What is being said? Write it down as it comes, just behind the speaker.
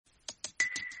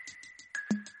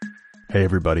Hey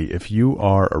everybody, if you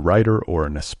are a writer or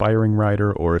an aspiring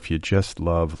writer, or if you just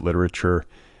love literature,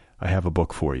 I have a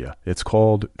book for you. It's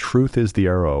called Truth is the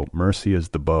Arrow, Mercy is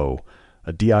the Bow,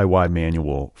 a DIY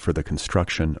manual for the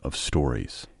construction of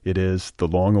stories. It is the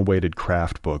long-awaited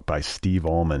craft book by Steve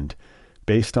Almond,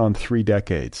 based on 3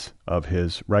 decades of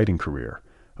his writing career,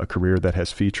 a career that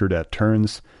has featured at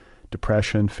turns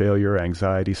depression, failure,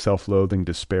 anxiety, self-loathing,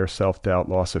 despair, self-doubt,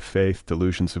 loss of faith,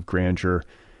 delusions of grandeur,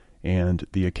 and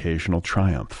the occasional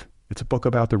triumph. It's a book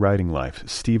about the writing life.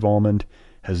 Steve Almond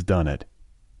has done it.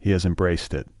 He has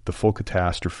embraced it, the full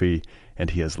catastrophe, and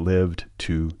he has lived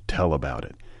to tell about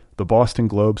it. The Boston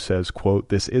Globe says, quote,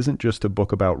 "This isn't just a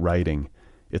book about writing,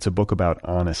 it's a book about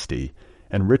honesty."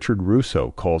 And Richard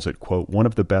Russo calls it, quote, "one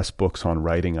of the best books on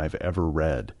writing I've ever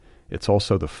read. It's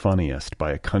also the funniest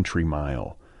by a country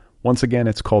mile." Once again,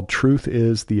 it's called Truth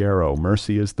is the Arrow,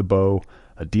 Mercy is the Bow,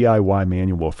 a DIY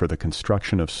manual for the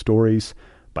construction of stories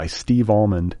by Steve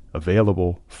Almond,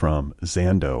 available from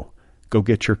Zando. Go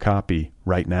get your copy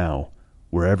right now,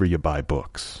 wherever you buy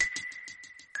books.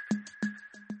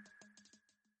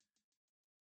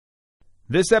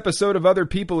 This episode of Other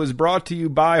People is brought to you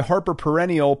by Harper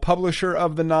Perennial, publisher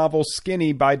of the novel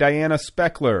Skinny by Diana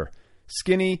Speckler.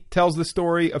 Skinny tells the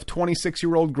story of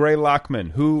 26-year-old Gray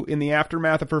Lockman, who, in the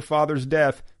aftermath of her father's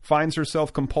death, finds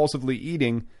herself compulsively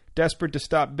eating. Desperate to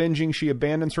stop binging, she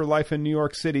abandons her life in New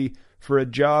York City for a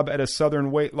job at a southern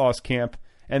weight loss camp,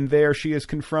 and there she is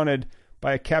confronted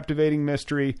by a captivating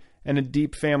mystery and a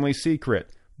deep family secret.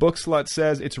 Bookslut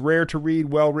says it's rare to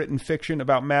read well-written fiction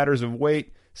about matters of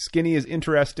weight. Skinny is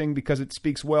interesting because it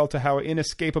speaks well to how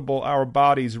inescapable our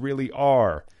bodies really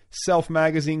are. Self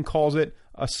Magazine calls it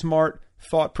a smart,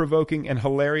 thought-provoking, and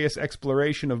hilarious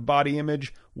exploration of body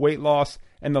image, weight loss,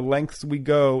 and the lengths we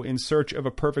go in search of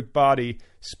a perfect body.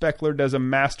 Speckler does a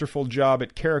masterful job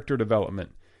at character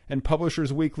development. And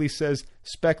Publishers Weekly says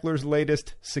Speckler's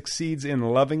latest succeeds in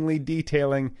lovingly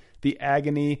detailing the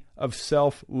agony of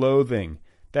self-loathing.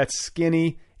 That's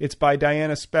Skinny. It's by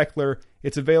Diana Speckler.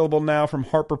 It's available now from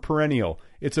Harper Perennial.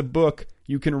 It's a book.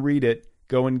 You can read it.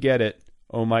 Go and get it.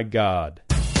 Oh my God.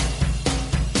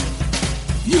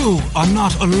 You are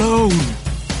not alone.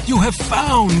 You have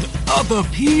found other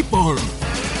people.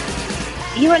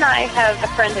 You and I have a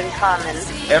friend in common.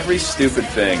 Every stupid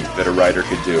thing that a writer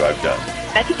could do, I've done.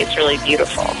 I think it's really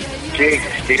beautiful. Dude,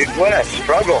 what a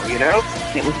struggle, you know?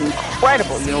 It was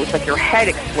incredible. You know, it's like your head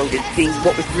exploded seeing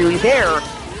what was really there.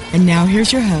 And now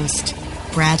here's your host,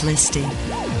 Brad Listy.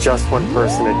 Just one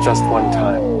person at just one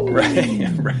time.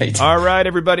 Right. All right,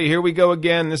 everybody, here we go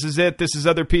again. This is it. This is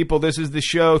Other People. This is the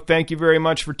show. Thank you very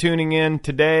much for tuning in.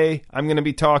 Today, I'm going to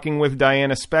be talking with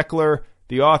Diana Speckler,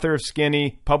 the author of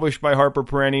Skinny, published by Harper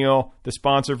Perennial, the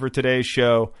sponsor for today's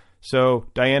show. So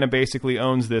Diana basically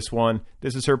owns this one.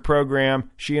 This is her program.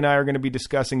 She and I are going to be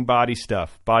discussing body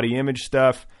stuff, body image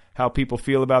stuff, how people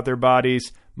feel about their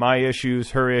bodies, my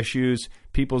issues, her issues,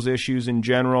 people's issues in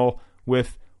general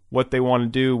with what they want to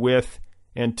do with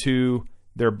and to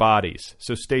their bodies.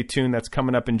 So stay tuned. That's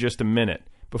coming up in just a minute.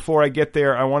 Before I get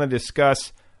there, I want to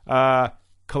discuss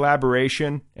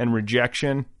collaboration and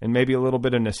rejection and maybe a little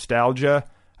bit of nostalgia.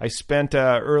 I spent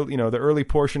the early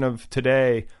portion of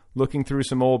today looking through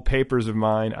some old papers of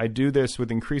mine. I do this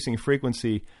with increasing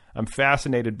frequency. I'm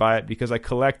fascinated by it because I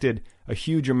collected a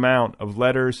huge amount of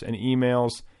letters and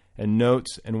emails and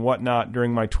notes and whatnot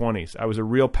during my 20s. I was a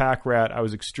real pack rat. I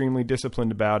was extremely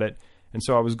disciplined about it. And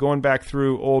so I was going back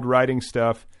through old writing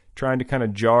stuff, trying to kind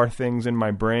of jar things in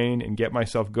my brain and get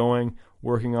myself going,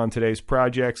 working on today's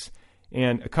projects.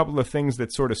 And a couple of things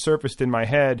that sort of surfaced in my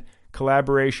head,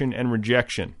 collaboration and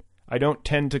rejection. I don't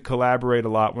tend to collaborate a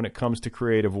lot when it comes to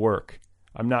creative work.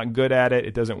 I'm not good at it.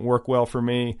 It doesn't work well for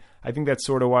me. I think that's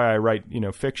sort of why I write,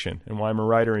 fiction and why I'm a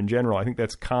writer in general. I think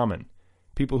that's common.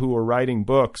 People who are writing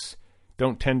books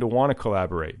don't tend to want to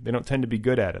collaborate. They don't tend to be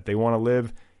good at it. They want to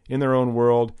live in their own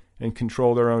world and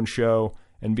control their own show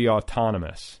and be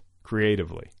autonomous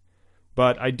creatively.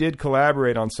 But I did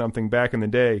collaborate on something back in the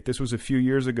day. This was a few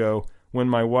years ago when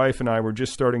my wife and I were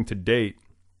just starting to date.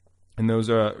 And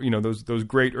those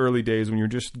great early days when you're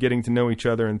just getting to know each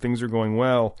other and things are going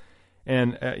well.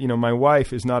 And, my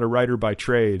wife is not a writer by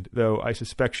trade, though I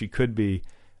suspect she could be.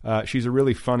 She's a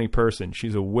really funny person.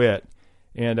 She's a wit.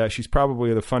 And she's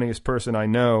probably the funniest person I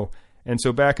know. And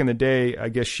so back in the day, I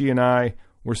guess she and I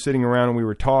were sitting around and we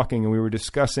were talking and we were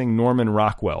discussing Norman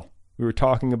Rockwell. We were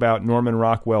talking about Norman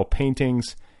Rockwell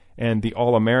paintings and the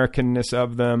all-Americanness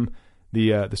of them,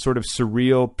 the sort of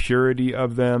surreal purity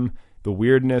of them, the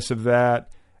weirdness of that.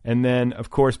 And then,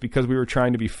 of course, because we were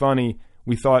trying to be funny,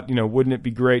 we thought, wouldn't it be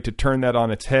great to turn that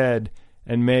on its head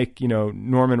and make,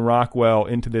 Norman Rockwell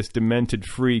into this demented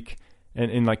freak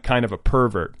and like kind of a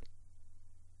pervert.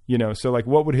 You know, so like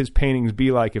what would his paintings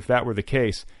be like if that were the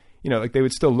case? You know, like they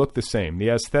would still look the same. The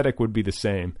aesthetic would be the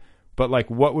same. But like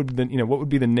what would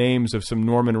be the names of some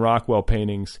Norman Rockwell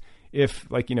paintings if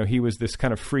like, you know, he was this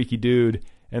kind of freaky dude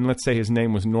and let's say his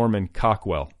name was Norman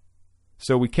Cockwell.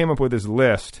 So we came up with this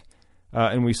list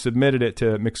and we submitted it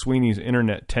to McSweeney's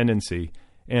Internet Tendency,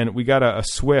 and we got a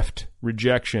swift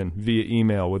rejection via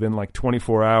email within like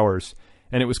 24 hours.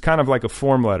 And it was kind of like a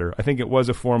form letter. I think it was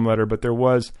a form letter, but there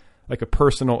was like a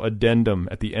personal addendum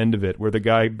at the end of it where the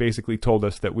guy basically told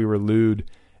us that we were lewd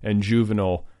and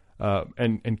juvenile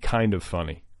and kind of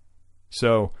funny.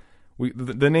 So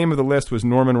the name of the list was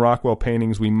Norman Rockwell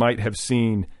paintings we might have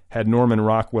seen had Norman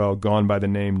Rockwell gone by the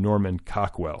name Norman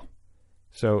Cockwell.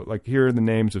 So like here are the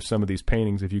names of some of these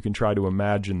paintings if you can try to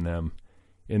imagine them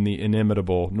in the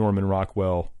inimitable Norman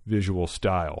Rockwell visual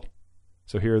style.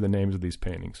 So here are the names of these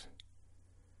paintings.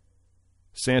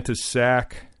 Santa's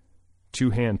Sack,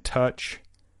 Two-Hand Touch,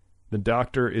 The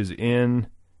Doctor is In,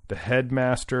 The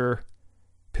Headmaster,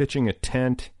 Pitching a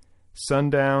Tent,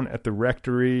 Sundown at the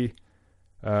Rectory,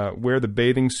 Where the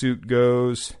Bathing Suit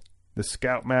Goes, The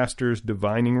Scoutmaster's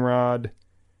Divining Rod,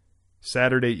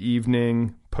 Saturday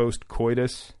Evening,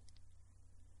 Post-Coitus,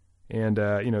 and,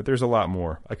 there's a lot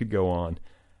more. I could go on.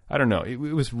 I don't know. It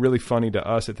was really funny to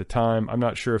us at the time. I'm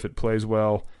not sure if it plays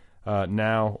well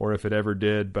now or if it ever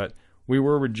did, but we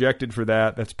were rejected for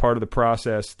that. That's part of the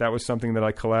process. That was something that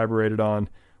I collaborated on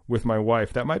with my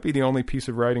wife. That might be the only piece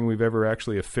of writing we've ever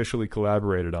actually officially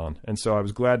collaborated on. And so I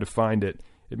was glad to find it.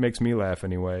 It makes me laugh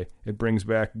anyway. It brings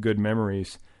back good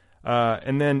memories.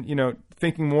 And then,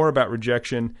 thinking more about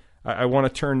rejection, I want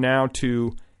to turn now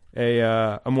to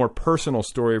a more personal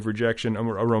story of rejection, a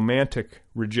romantic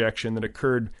rejection that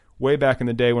occurred way back in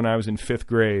the day when I was in 5th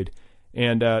grade.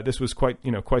 And this was quite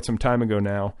some time ago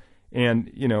now.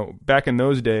 And, back in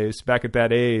those days, back at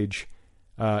that age,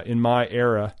 in my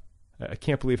era, I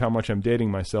can't believe how much I'm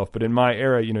dating myself, but in my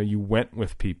era, you went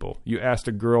with people. You asked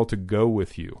a girl to go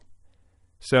with you.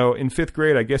 So in 5th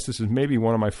grade, I guess this is maybe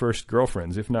one of my first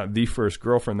girlfriends, if not the first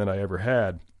girlfriend that I ever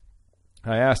had.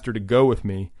 I asked her to go with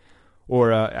me,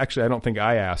 or actually, I don't think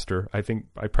I asked her. I think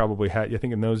I probably had, I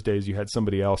think in those days you had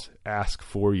somebody else ask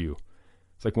for you.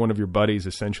 It's like one of your buddies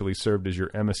essentially served as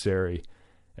your emissary,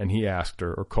 and he asked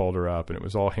her or called her up, and it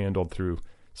was all handled through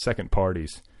second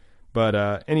parties.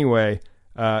 But anyway,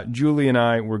 Julie and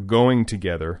I were going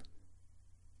together,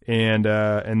 and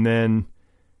then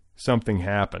something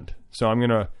happened. So I'm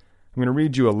gonna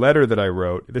read you a letter that I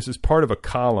wrote. This is part of a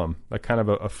column, a kind of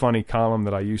a funny column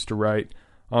that I used to write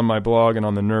on my blog and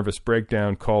on the Nervous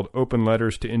Breakdown called Open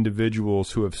Letters to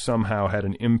Individuals Who Have Somehow Had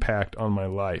an Impact on My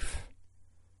Life.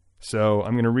 So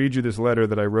I'm going to read you this letter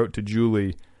that I wrote to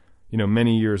Julie,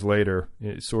 many years later,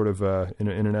 sort of in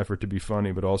an effort to be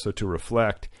funny, but also to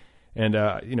reflect. And,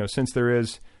 since there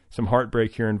is some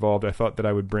heartbreak here involved, I thought that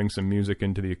I would bring some music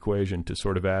into the equation to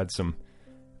sort of add some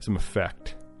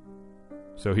effect.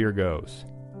 So here goes.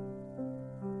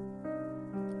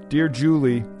 Dear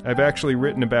Julie, I've actually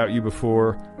written about you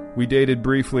before. We dated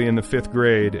briefly in the 5th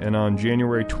grade, and on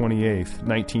January 28th,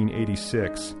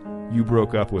 1986, you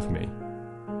broke up with me.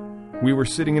 We were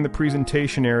sitting in the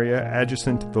presentation area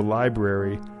adjacent to the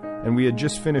library, and we had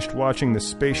just finished watching the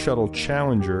Space Shuttle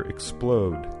Challenger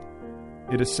explode.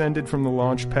 It ascended from the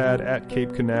launch pad at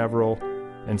Cape Canaveral,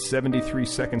 and 73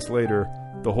 seconds later,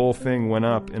 the whole thing went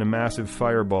up in a massive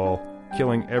fireball,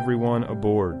 killing everyone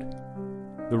aboard.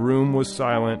 The room was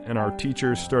silent, and our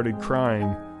teachers started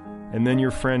crying, and then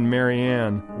your friend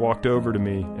Marianne walked over to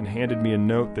me and handed me a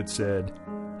note that said,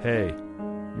 "Hey,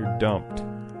 you're dumped."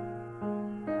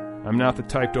 I'm not the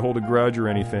type to hold a grudge or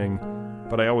anything,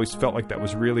 but I always felt like that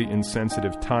was really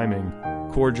insensitive timing.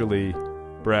 Cordially,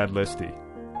 Brad Listy.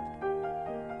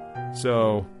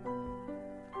 So,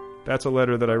 that's a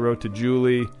letter that I wrote to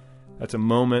Julie. That's a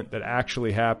moment that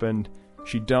actually happened.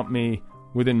 She dumped me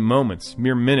within moments,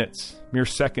 mere minutes, mere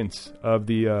seconds of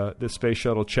the Space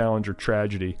Shuttle Challenger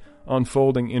tragedy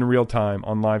unfolding in real time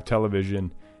on live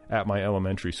television at my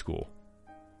elementary school.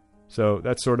 So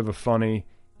that's sort of a funny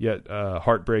yet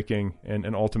heartbreaking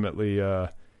and ultimately,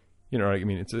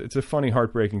 it's a funny,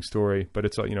 heartbreaking story, but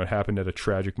it's it happened at a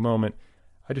tragic moment.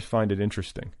 I just find it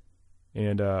interesting,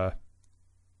 and I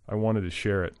wanted to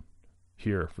share it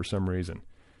here for some reason.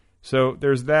 So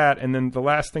there's that, and then the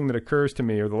last thing that occurs to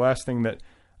me, or the last thing that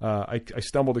I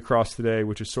stumbled across today,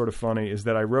 which is sort of funny, is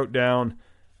that I wrote down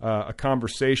a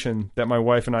conversation that my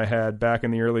wife and I had back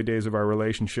in the early days of our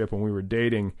relationship when we were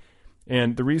dating.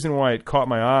 And the reason why it caught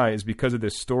my eye is because of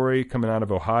this story coming out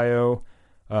of Ohio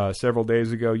several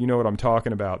days ago. You know what I'm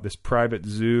talking about, this private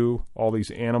zoo, all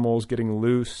these animals getting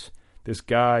loose. this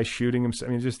guy shooting himself.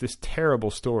 I mean, just this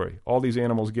terrible story. All these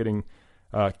animals getting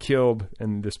killed,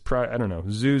 and this, I don't know,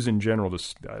 zoos in general,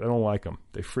 just, I don't like them.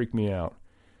 They freak me out.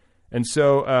 And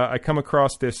so I come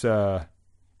across this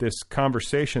this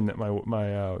conversation that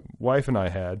my wife and I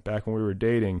had back when we were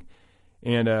dating,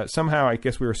 and somehow I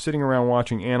guess we were sitting around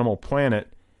watching Animal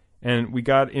Planet, and we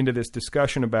got into this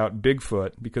discussion about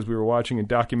Bigfoot because we were watching a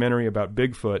documentary about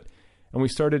Bigfoot, and we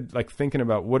started like thinking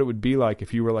about what it would be like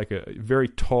if you were like a very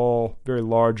tall, very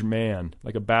large man,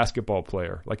 like a basketball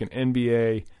player, like an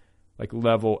NBA like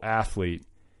level athlete,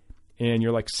 and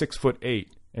you're like 6'8",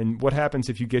 and what happens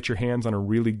if you get your hands on a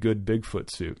really good Bigfoot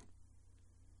suit?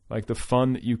 Like the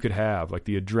fun that you could have, like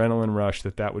the adrenaline rush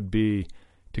that would be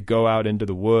to go out into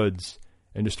the woods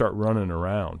and to start running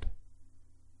around.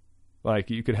 Like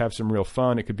you could have some real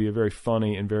fun. It could be a very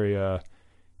funny and very,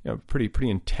 pretty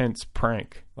intense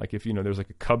prank. Like if, there's like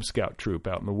a Cub Scout troop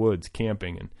out in the woods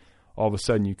camping, and all of a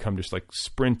sudden you come just like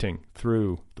sprinting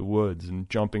through the woods and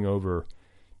jumping over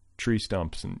tree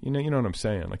stumps, and you know what I'm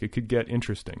saying? Like it could get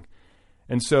interesting.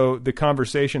 And so the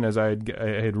conversation, as I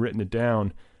had written it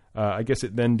down, I guess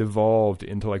it then devolved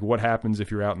into like what happens if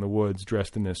you're out in the woods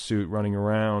dressed in this suit running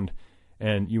around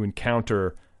and you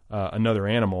encounter another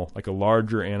animal, like a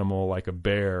larger animal, like a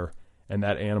bear, and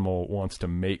that animal wants to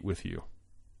mate with you.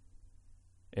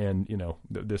 And,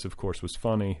 this, of course, was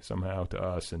funny somehow to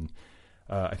us. And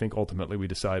I think ultimately we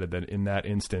decided that in that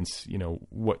instance,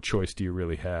 what choice do you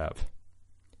really have?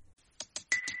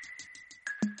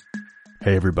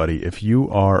 Hey, everybody. If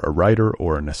you are a writer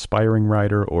or an aspiring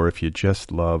writer, or if you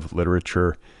just love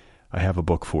literature, I have a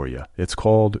book for you. It's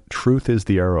called Truth is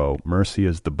the Arrow, Mercy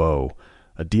is the Bow,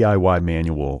 a DIY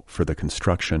manual for the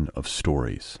construction of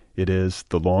stories. It is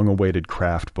the long-awaited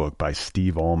craft book by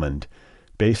Steve Almond,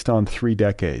 based on 3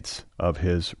 decades of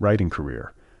his writing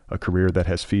career, a career that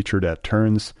has featured at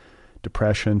turns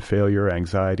depression, failure,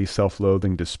 anxiety,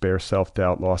 self-loathing, despair,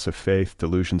 self-doubt, loss of faith,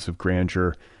 delusions of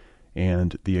grandeur,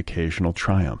 and the occasional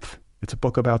triumph. It's a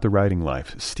book about the writing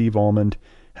life. Steve Almond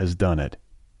has done it.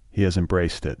 He has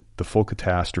embraced it, the full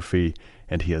catastrophe,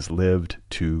 and he has lived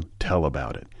to tell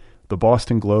about it. The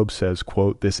Boston Globe says,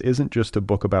 quote, "This isn't just a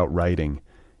book about writing,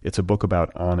 it's a book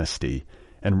about honesty."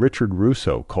 And Richard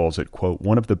Russo calls it, quote,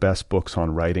 "one of the best books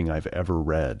on writing I've ever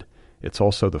read. It's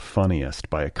also the funniest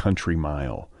by a country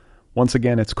mile." Once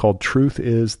again, it's called Truth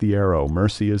is the Arrow,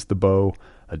 Mercy is the Bow,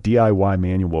 a DIY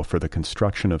manual for the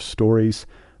construction of stories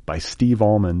by Steve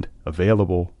Almond,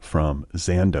 available from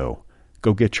Zando.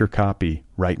 Go get your copy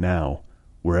right now,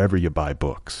 wherever you buy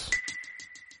books.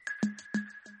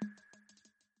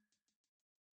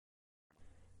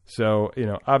 So,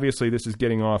 obviously this is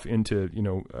getting off into,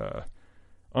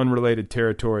 unrelated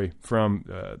territory from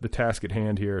the task at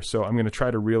hand here. So I'm going to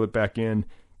try to reel it back in,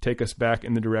 take us back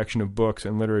in the direction of books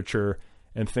and literature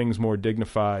and things more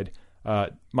dignified.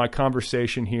 My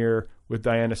conversation here with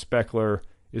Diana Speckler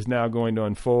is now going to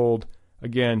unfold.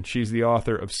 Again, she's the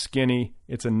author of Skinny.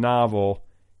 It's a novel,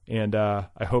 and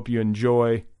I hope you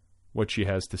enjoy what she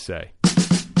has to say.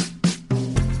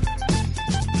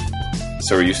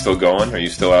 So are you still going? Are you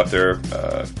still out there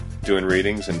doing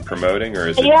readings and promoting, or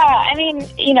is it? Yeah, I mean,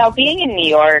 being in New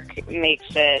York makes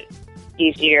it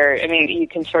easier. I mean, you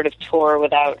can sort of tour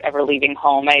without ever leaving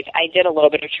home. I did a little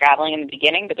bit of traveling in the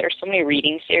beginning, but there's so many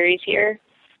reading series here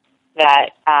that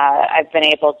I've been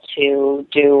able to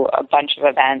do a bunch of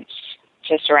events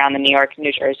just around the New York,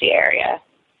 New Jersey area.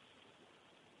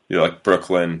 You're like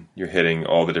Brooklyn, you're hitting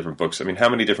all the different books. I mean, how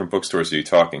many different bookstores are you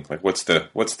talking? Like, what's the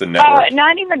network?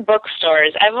 Not even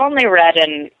bookstores. I've only read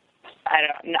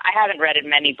I haven't read in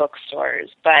many bookstores,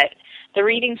 but the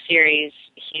reading series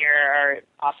here are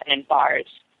often in bars.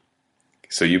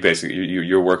 So you basically,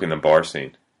 you're working the bar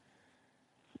scene.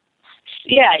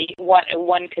 Yeah,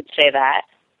 one could say that.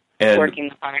 And, working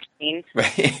the bar scene.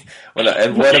 Right. Well,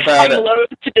 and what about I'm loath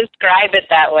to describe it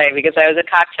that way because I was a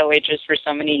cocktail waitress for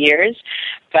so many years.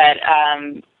 But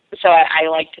so I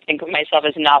like to think of myself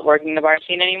as not working the bar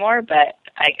scene anymore, but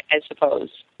I suppose.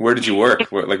 Where did you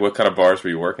work? What kind of bars were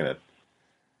you working at?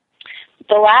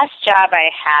 The last job I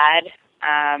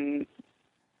had,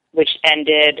 which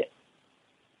ended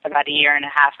about a year and a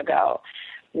half ago,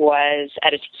 was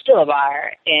at a tequila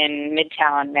bar in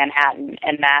Midtown Manhattan,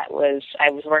 and I was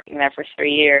working there for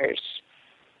 3 years.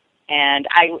 And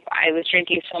I was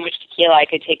drinking so much tequila I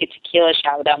could take a tequila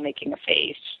shot without making a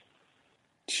face.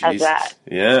 Jesus. How's that?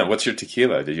 Yeah. What's your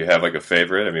tequila? Did you have like a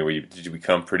favorite? I mean, did you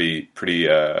become pretty?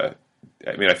 I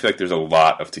mean, I feel like there's a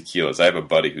lot of tequilas. I have a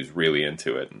buddy who's really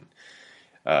into it. And,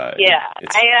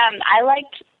 I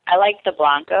liked the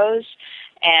Blancos,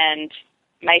 and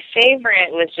my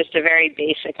favorite was just a very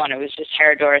basic one. It was just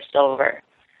Herradura Silver.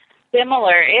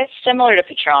 similar. It's similar to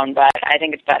Patron, but I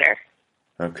think it's better.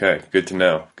 Okay, good to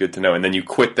know. Good to know. And then you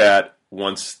quit that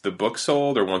once the book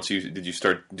sold, or did you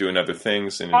start doing other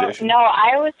things in addition? No,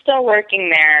 I was still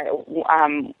working there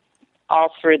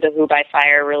all through the Who by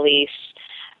Fire release.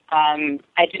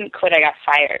 I didn't quit. I got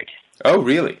fired. Oh,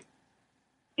 really?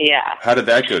 Yeah. How did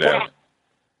that go down?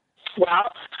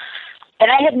 Well,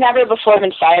 and I had never before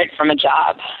been fired from a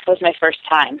job. It was my first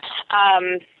time. I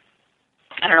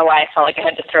don't know why I felt like I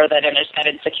had to throw that in. I just got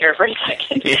insecure for a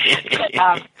second.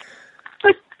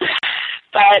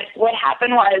 But what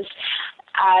happened was,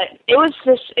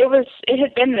 it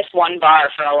had been this one bar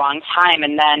for a long time,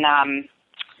 and then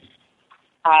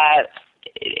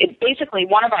it basically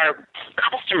one of our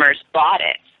customers bought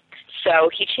it. So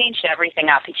he changed everything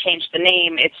up. He changed the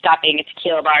name. It stopped being a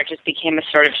tequila bar. It just became a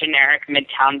sort of generic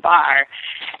Midtown bar.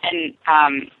 And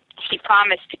he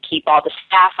promised to keep all the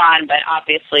staff on, but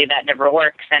obviously that never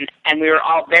works. And we were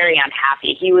all very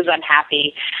unhappy. He was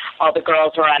unhappy. All the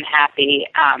girls were unhappy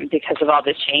because of all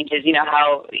the changes. You know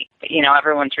how,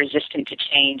 everyone's resistant to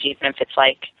change, even if it's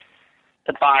like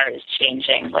the bar is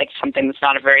changing. Like something that's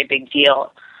not a very big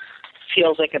deal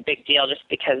feels like a big deal just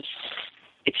because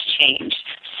it's changed.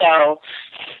 So,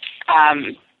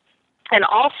 and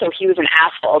also he was an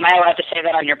asshole. Am I allowed to say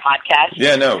that on your podcast?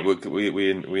 Yeah, no,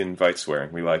 we invite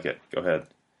swearing. We like it. Go ahead.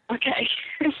 Okay.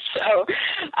 So,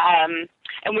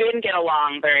 and we didn't get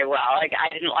along very well. Like, I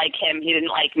didn't like him. He didn't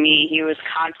like me. He was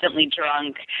constantly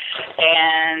drunk.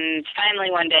 And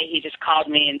finally one day he just called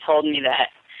me and told me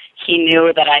that he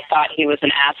knew that I thought he was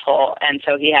an asshole, and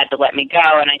so he had to let me go.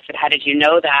 And I said, how did you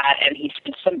know that? And he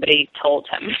said, somebody told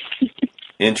him.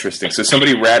 Interesting. So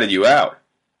somebody ratted you out.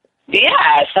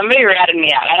 Yeah, somebody ratted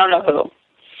me out. I don't know who.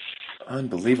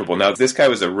 Unbelievable. Now, this guy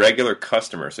was a regular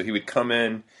customer, so he would come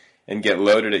in and get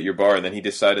loaded at your bar, and then he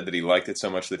decided that he liked it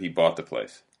so much that he bought the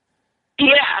place.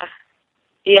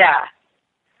 Yeah.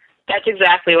 That's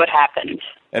exactly what happened.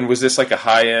 And was this like a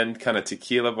high-end kind of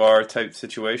tequila bar type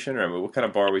situation, or what kind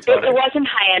of bar are we talking about? It wasn't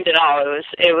high-end at all.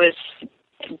 It was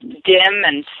dim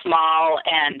and small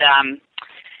and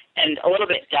a little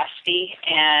bit dusty,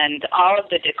 and all of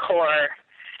the decor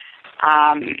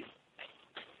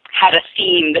had a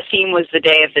theme. The theme was the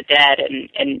Day of the Dead and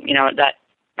that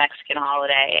Mexican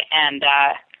holiday. And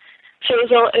so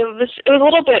it was a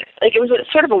little bit like it was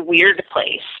sort of a weird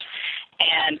place.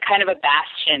 And kind of a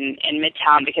bastion in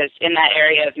Midtown, because in that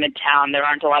area of Midtown there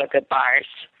aren't a lot of good bars.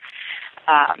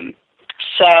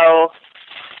 So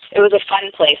it was a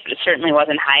fun place, but it certainly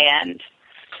wasn't high end.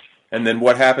 And then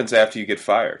what happens after you get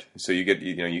fired? So you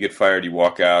get fired, you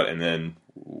walk out, and then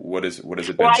what has it been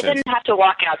since? Well, I didn't have to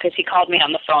walk out because he called me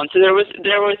on the phone. So there were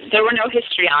no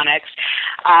histrionics.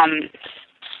 And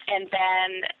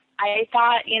then I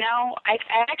thought, I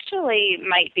actually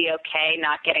might be okay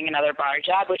not getting another bar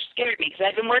job, which scared me because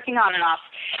I've been working on and off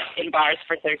in bars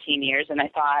for 13 years, and I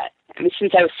thought,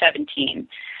 since I was 17.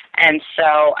 And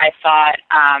so I thought,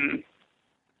 I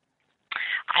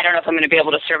don't know if I'm going to be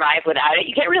able to survive without it.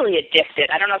 You get really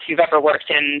addicted. I don't know if you've ever worked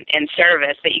in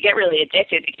service, but you get really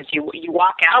addicted because you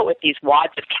walk out with these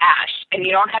wads of cash, and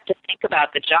you don't have to think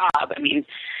about the job.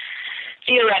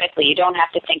 Theoretically, you don't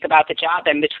have to think about the job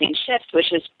in between shifts,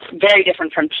 which is very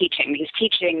different from teaching. Because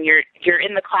teaching, you're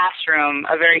in the classroom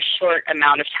a very short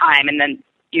amount of time, and then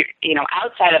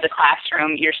outside of the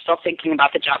classroom, you're still thinking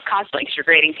about the job constantly because you're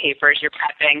grading papers, you're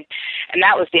prepping, and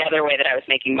that was the other way that I was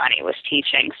making money, was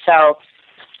teaching. So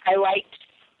I liked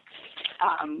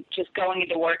just going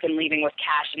into work and leaving with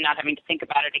cash and not having to think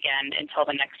about it again until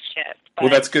the next shift. But,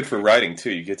 well, that's good for writing too.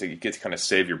 You get to kind of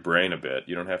save your brain a bit.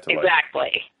 You don't have to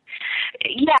exactly.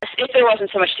 Yes, if there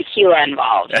wasn't so much tequila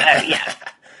involved. Yes.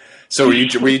 So were you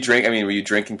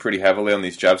drinking pretty heavily on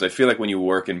these jobs? I feel like when you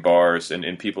work in bars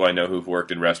and people I know who've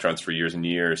worked in restaurants for years and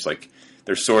years, like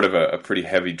there's sort of a pretty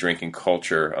heavy drinking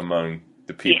culture among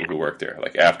the people who work there,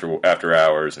 like after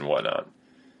hours and whatnot.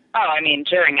 Oh,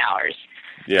 during hours.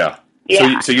 Yeah.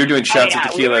 Yeah. So you're doing shots of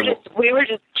tequila. We were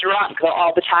just drunk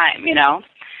all the time,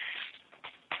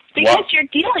 Because you're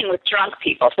dealing with drunk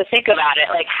people. So think about it.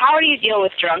 Like, how do you deal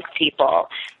with drunk people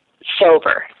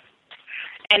sober?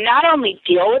 And not only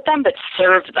deal with them, but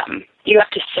serve them. You have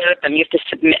to serve them. You have to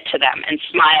submit to them and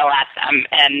smile at them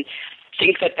and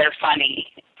think that they're funny,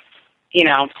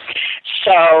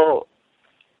 So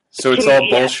it's all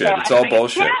bullshit. So it's all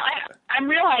bullshit. Yeah, I'm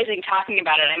realizing talking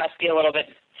about it, I must be a little bit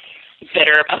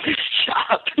bitter about this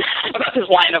job, about this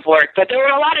line of work. But there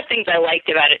were a lot of things I liked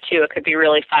about it too. It could be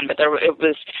really fun, but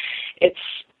it's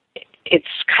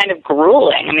kind of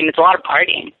grueling. It's a lot of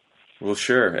partying. Well,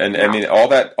 sure, and all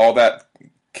that.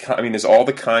 Is all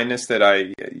the kindness that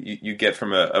you get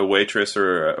from a waitress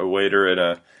or a waiter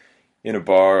at in a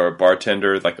bar or a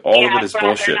bartender. Like all of it is Brad,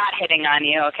 bullshit. They're not hitting on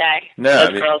you, okay? No,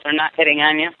 Those girls are not hitting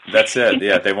on you. That's it.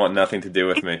 Yeah, they want nothing to do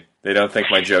with me. They don't think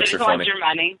my jokes They are just want funny. your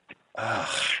money.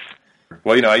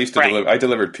 Well, I used to Right. I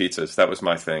delivered pizzas. That was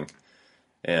my thing,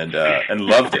 and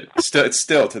loved it. It's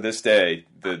still to this day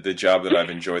the job that I've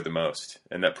enjoyed the most,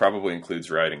 and that probably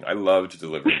includes writing. I loved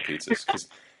delivering pizzas because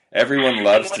everyone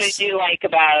loves. What did you like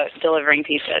about delivering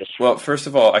pizzas? Well, first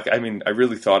of all, I mean, I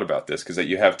really thought about this because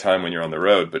you have time when you're on the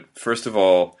road. But first of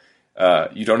all,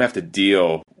 you don't have to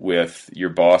deal with your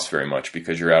boss very much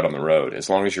because you're out on the road. As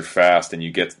long as you're fast and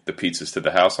you get the pizzas to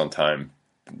the house on time,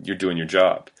 you're doing your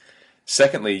job.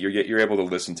 Secondly, you're able to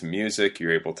listen to music.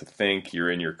 You're able to think.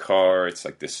 You're in your car. It's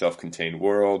like this self-contained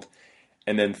world.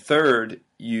 And then third,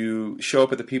 you show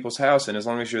up at the people's house, and as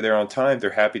long as you're there on time,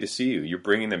 they're happy to see you. You're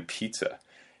bringing them pizza.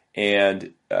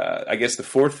 And I guess the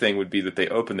fourth thing would be that they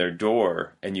open their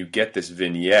door, and you get this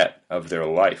vignette of their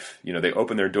life. They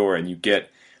open their door, and you get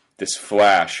this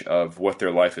flash of what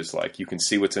their life is like. You can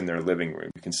see what's in their living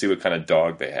room. You can see what kind of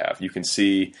dog they have. You can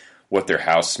see what their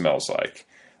house smells like.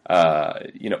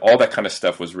 All that kind of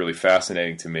stuff was really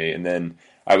fascinating to me. And then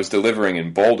I was delivering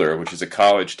in Boulder, which is a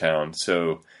college town.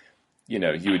 So, you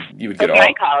would get all.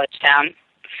 My college town.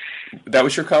 That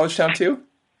was your college town too?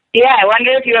 Yeah, I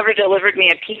wonder if you ever delivered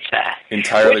me a pizza.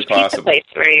 Entirely Which possible.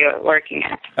 Pizza place were you working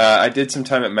at? I did some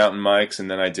time at Mountain Mike's, and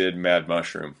then I did Mad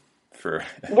Mushroom.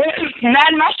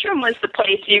 Mad Mushroom was the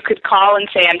place you could call and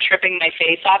say, I'm tripping my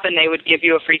face off, and they would give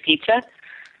you a free pizza?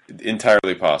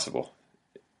 Entirely possible.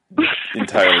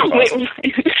 Entirely possible.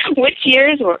 Which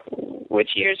years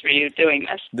were you doing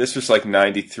this? This was like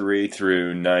 93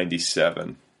 through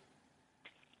 97.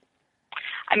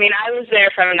 I mean, I was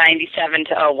there from 97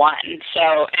 to 01,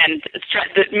 and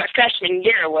my freshman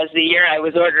year was the year I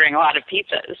was ordering a lot of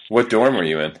pizzas. What dorm were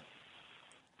you in?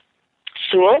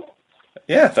 Sewell?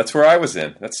 Yeah, that's where I was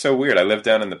in. That's so weird. I lived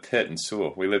down in the pit in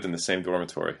Sewell. We lived in the same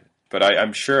dormitory. But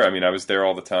I'm sure, I was there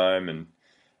all the time, and,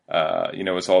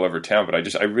 it was all over town. But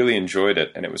I really enjoyed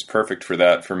it, and it was perfect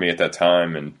for me at that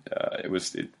time. And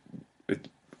it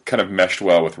kind of meshed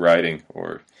well with writing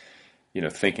or,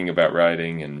 thinking about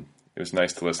writing, and it was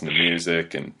nice to listen to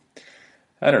music, and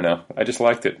I don't know. I just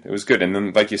liked it. It was good. And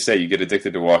then, like you say, you get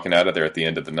addicted to walking out of there at the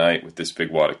end of the night with this big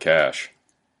wad of cash.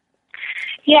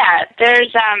 Yeah,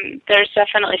 there's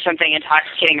definitely something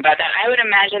intoxicating about that. I would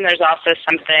imagine there's also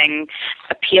something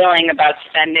appealing about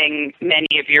spending many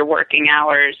of your working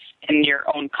hours in your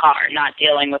own car, not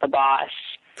dealing with a boss,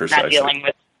 Precisely. not dealing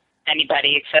with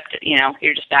anybody except,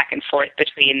 you're just back and forth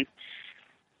between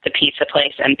the pizza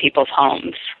place and people's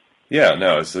homes. Yeah,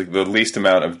 no, it's like the least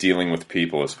amount of dealing with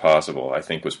people as possible, I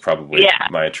think, was probably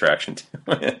my attraction to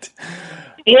it.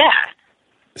 Yeah.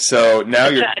 So now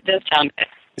That does sound good.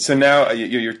 So now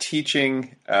you're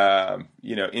teaching,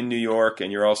 in New York,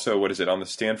 and you're also, on the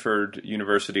Stanford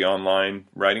University online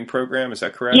writing program. Is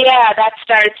that correct? Yeah, that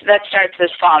starts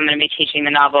this fall. I'm going to be teaching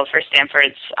the novel for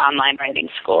Stanford's online writing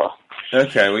school.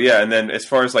 Okay, well, yeah, and then as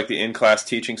far as like the in-class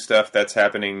teaching stuff, that's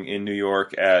happening in New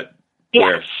York at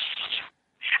where? Yes.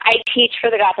 I teach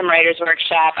for the Gotham Writers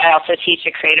Workshop. I also teach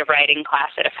a creative writing class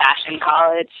at a fashion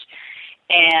college.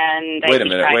 And Wait a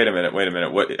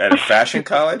minute. What, at a fashion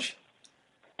college?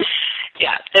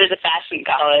 Yeah, there's a fashion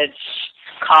college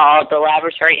called the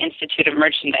Laboratory Institute of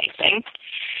Merchandising,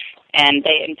 and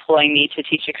they employ me to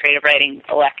teach a creative writing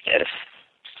elective.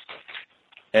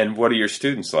 And what are your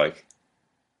students like?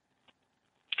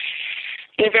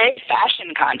 They're very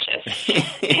fashion conscious,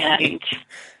 and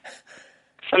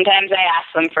sometimes I ask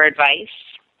them for advice.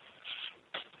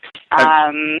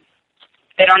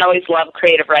 They don't always love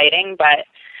creative writing, but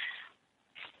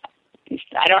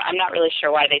I'm not really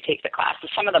sure why they take the classes.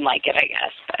 Some of them like it, I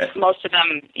guess, but most of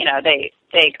them,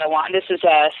 they go on. This is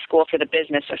a school for the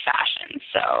business of fashion,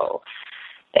 so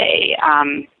they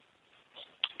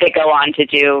go on to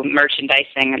do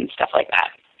merchandising and stuff like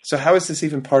that. So how is this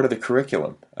even part of the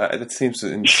curriculum? That seems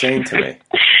insane to me.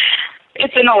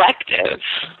 It's an elective.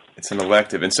 It's an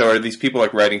elective. And so are these people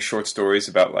like writing short stories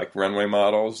about like runway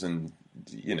models and,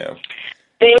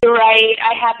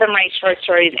 I have them write short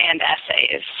stories and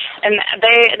essays. And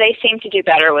they seem to do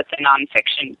better with the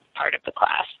nonfiction part of the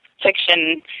class.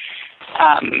 Fiction,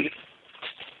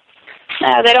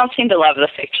 they don't seem to love the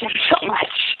fiction so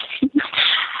much.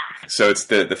 So it's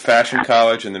the fashion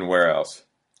college, and then where else?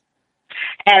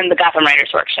 And the Gotham Writers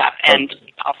Workshop, and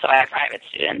also I have private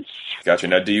students. Gotcha.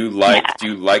 Now, do you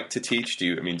like to teach? Do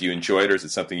you enjoy it, or is it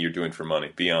something you're doing for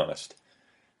money? Be honest.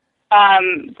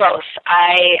 Both.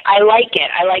 I like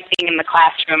it. I like being in the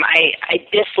classroom. I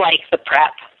dislike the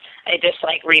prep. I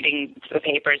dislike reading the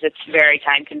papers. It's very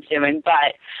time consuming,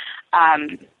 but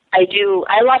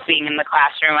I love being in the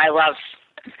classroom. I love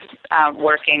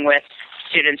working with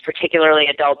students, particularly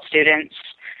adult students.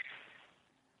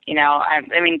 You know, I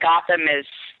mean, Gotham is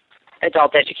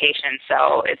adult education,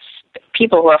 so it's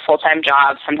people who have full-time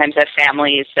jobs, sometimes have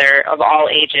families. They're of all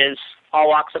ages, all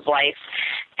walks of life,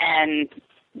 and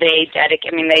they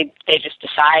just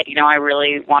decide, you know, I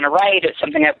really want to write. It's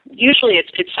something that usually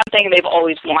it's something they've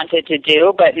always wanted to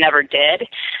do but never did.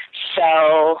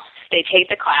 So they take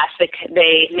the class,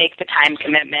 they make the time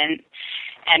commitment,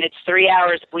 and it's 3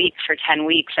 hours a week for 10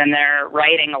 weeks, and they're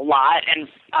writing a lot. And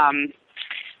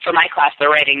for my class, they're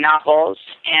writing novels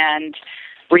and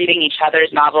reading each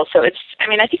other's novels. So I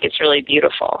think it's really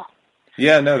beautiful.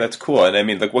 Yeah, no, that's cool. And I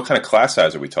mean, like, what kind of class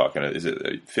size are we talking? Is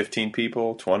it 15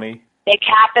 people, 20? They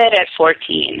cap it at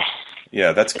 14.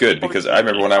 Yeah, that's good, because I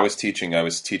remember when I was teaching,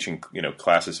 you know,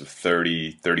 classes of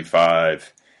 30,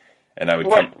 35, and I would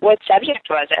What subject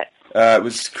was it? It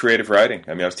was creative writing.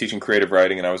 I mean, I was teaching creative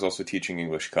writing, and I was also teaching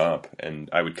English comp, and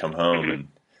I would come home and,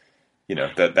 you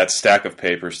know, that stack of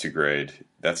papers to grade,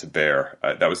 that's a bear.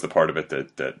 That was the part of it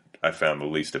that I found the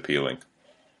least appealing.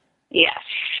 Yes,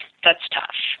 that's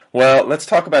tough. Well, let's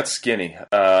talk about Skinny.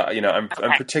 You know, I'm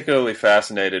particularly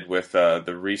fascinated with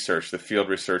the research, the field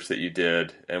research that you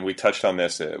did, and we touched on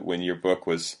this when your book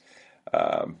was,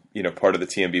 you know, part of the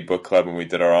TMB Book Club when we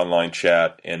did our online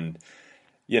chat. And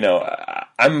you know,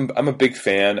 I'm a big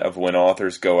fan of when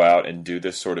authors go out and do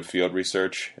this sort of field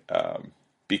research,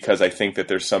 because I think that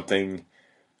there's something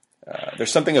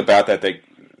about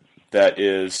that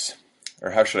is,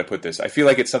 or how should I put this? I feel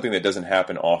like it's something that doesn't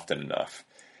happen often enough,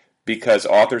 because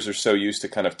authors are so used to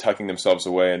kind of tucking themselves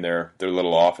away in their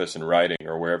little office and writing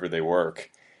or wherever they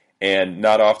work. And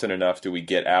not often enough do we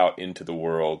get out into the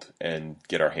world and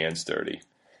get our hands dirty.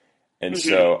 And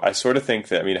so I sort of think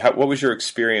that, I mean, what was your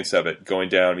experience of it going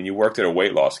down? I mean, you worked at a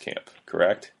weight loss camp,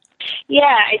 correct? Yeah,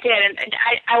 I did. And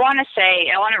I want to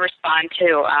respond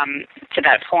to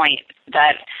that point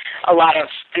that a lot of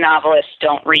novelists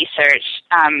don't research.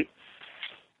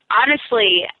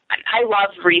 Honestly, I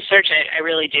love research, I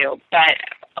really do, but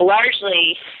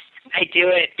largely I do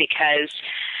it because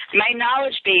my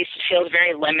knowledge base feels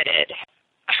very limited.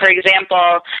 For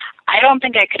example, I don't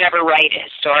think I could ever write a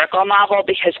historical novel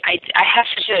because I have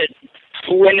such a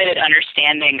limited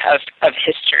understanding of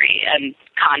history and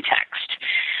context.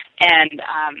 And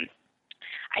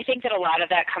I think that a lot of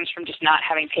that comes from just not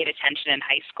having paid attention in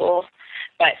high school.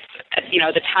 But, you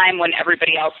know, the time when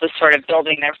everybody else was sort of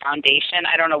building their foundation,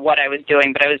 I don't know what I was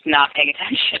doing, but I was not paying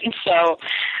attention. So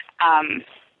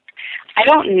I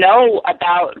don't know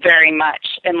about very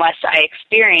much unless I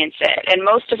experience it. And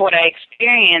most of what I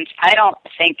experience, I don't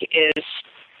think is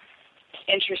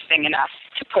interesting enough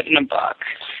to put in a book.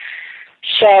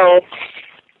 So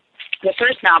the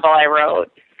first novel I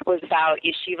wrote was about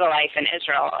yeshiva life in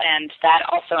Israel, and that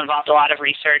also involved a lot of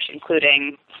research,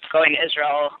 including going to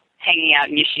Israel, hanging out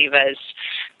in yeshivas,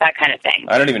 that kind of thing.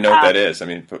 I don't even know what that is. I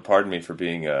mean, pardon me for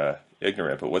being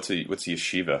ignorant, but what's a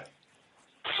yeshiva?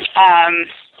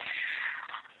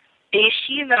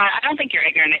 Yeshiva, I don't think you're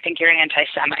ignorant. I think you're an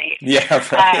anti-Semite. Yeah,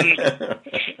 right.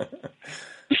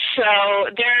 So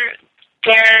they're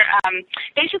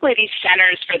basically these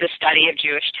centers for the study of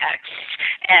Jewish texts,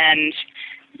 and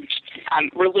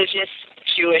religious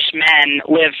Jewish men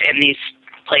live in these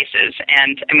places.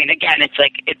 And I mean, again, I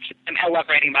love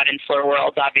writing about insular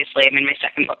worlds, obviously. I mean, my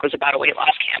second book was about a weight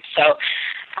loss camp. So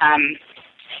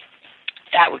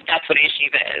that's what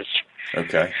yeshiva is.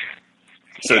 Okay.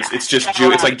 So yeah. It's just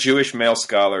it's like Jewish male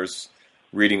scholars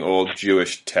reading old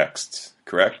Jewish texts,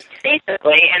 correct?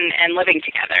 Basically, and living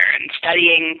together and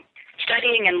studying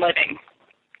and living.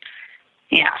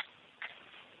 Yeah.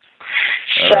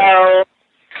 So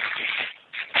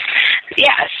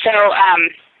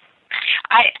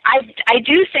I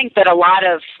do think that a lot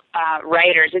of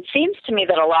writers, it seems to me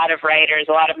that a lot of writers,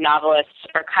 a lot of novelists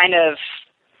are kind of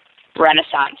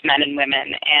Renaissance men and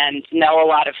women and know a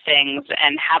lot of things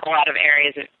and have a lot of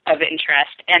areas of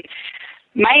interest. And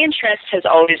my interest has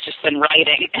always just been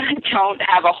writing, and I don't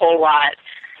have a whole lot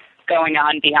going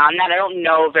on beyond that. I don't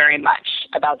know very much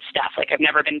about stuff. Like, I've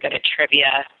never been good at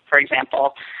trivia, for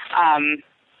example.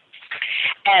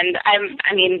 And I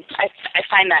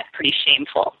find that pretty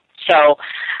shameful. So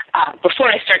before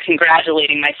I start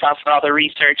congratulating myself for all the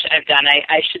research I've done,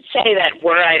 I should say that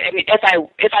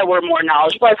if I were more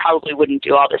knowledgeable, I probably wouldn't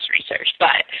do all this research.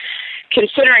 But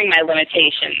considering my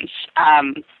limitations,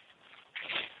 I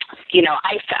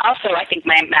think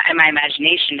my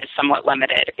imagination is somewhat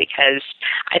limited, because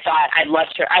I thought I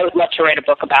would love to write a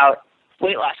book about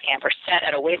weight loss camp or set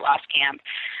at a weight loss camp.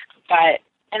 But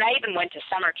and I even went to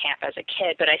summer camp as a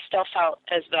kid, but I still felt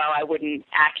as though I wouldn't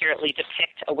accurately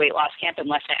depict a weight loss camp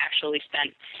unless I actually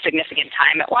spent significant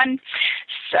time at one.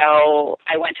 So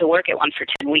I went to work at one for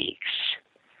 10 weeks.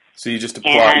 So you just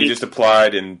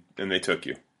applied and they took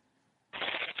you.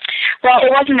 Well,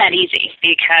 it wasn't that easy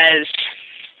because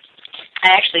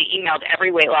I actually emailed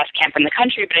every weight loss camp in the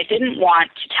country, but I didn't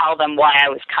want to tell them why I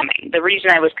was coming. The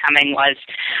reason I was coming was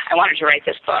I wanted to write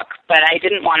this book, but I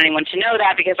didn't want anyone to know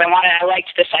that because I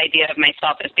liked this idea of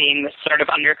myself as being this sort of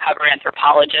undercover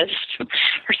anthropologist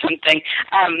or something.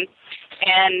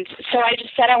 And so I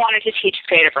just said I wanted to teach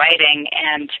creative writing,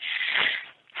 and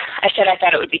I said I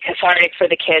thought it would be cathartic for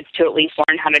the kids to at least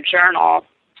learn how to journal.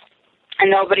 And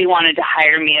nobody wanted to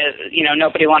hire me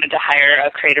nobody wanted to hire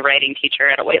a creative writing teacher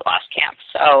at a weight loss camp.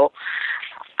 So,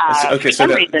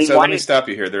 let me stop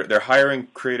you here. They're hiring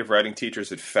creative writing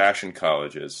teachers at fashion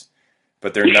colleges,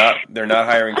 but they're not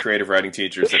hiring creative writing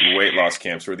teachers at weight loss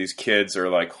camps where these kids are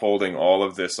like holding all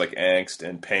of this like angst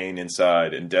and pain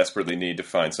inside and desperately need to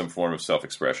find some form of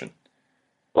self-expression.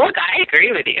 Look, I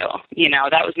agree with you.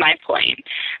 That was my point.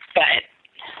 But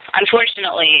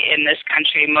unfortunately, in this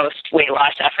country, most weight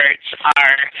loss efforts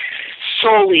are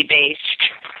solely based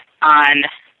on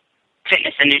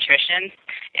fitness and nutrition,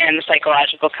 and the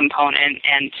psychological component,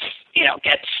 and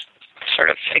gets sort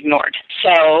of ignored.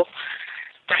 So,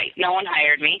 right, no one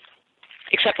hired me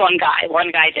except one guy.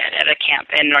 One guy did at a camp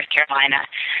in North Carolina.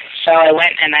 So I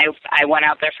went and I went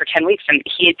out there for 10 weeks, and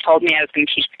he had told me I was going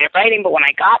to teach creative writing. But when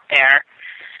I got there,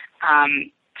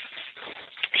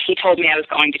 he told me I was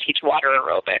going to teach water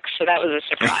aerobics, so that was a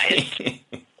surprise.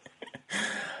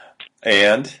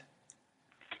 And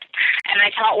I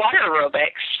taught water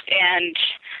aerobics, and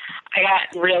I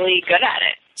got really good at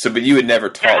it. So, but you had never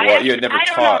taught. I don't know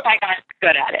if I got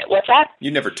good at it. What's that?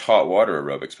 You never taught water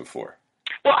aerobics before.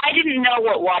 Well, I didn't know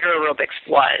what water aerobics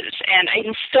was, and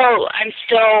I'm still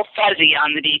fuzzy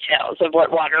on the details of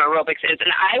what water aerobics is.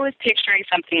 And I was picturing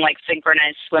something like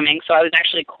synchronized swimming, so I was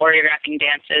actually choreographing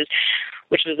dances,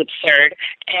 which was absurd,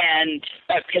 and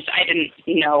because I didn't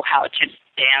know how to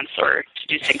dance or to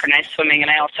do synchronized swimming,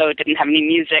 and I also didn't have any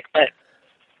music, but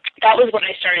that was what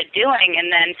I started doing.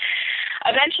 And then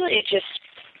eventually it just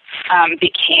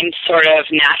became sort of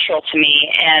natural to me,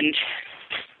 and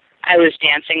I was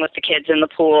dancing with the kids in the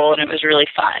pool, and it was really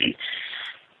fun.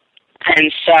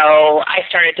 And so I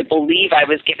started to believe I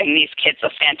was giving these kids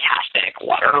a fantastic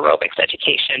water aerobics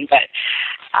education, but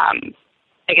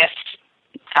I guess,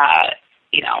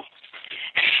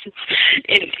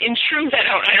 in truth,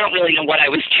 I don't really know what I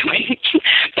was doing.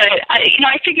 But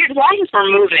I figured as long as we're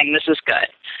moving, this is good.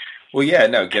 Well, yeah,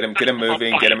 no, get them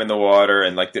moving, get them in the water,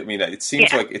 and it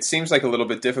seems like a little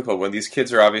bit difficult when these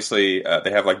kids are obviously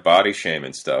they have like body shame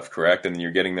and stuff, correct? And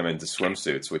you're getting them into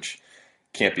swimsuits, which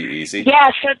can't be easy. Yeah,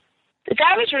 so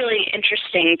that was really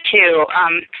interesting too.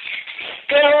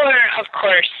 There were, of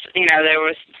course,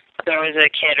 there was a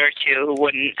kid or two who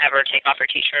wouldn't ever take off her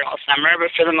t-shirt all summer,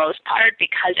 but for the most part,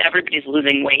 because everybody's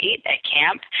losing weight at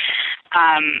camp,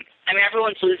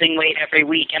 everyone's losing weight every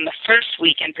week, and the first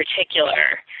week in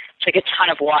particular, it's like a ton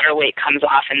of water weight comes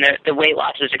off, and the weight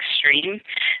loss is extreme.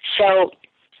 So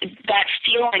that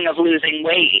feeling of losing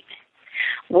weight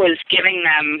was giving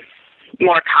them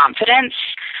more confidence.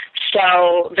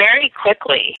 So very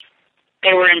quickly,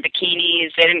 they were in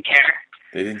bikinis. They didn't care.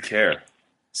 They didn't care.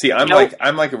 See, I'm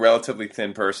like a relatively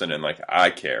thin person, and like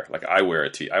I care. Like I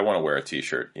want to wear a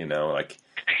t-shirt.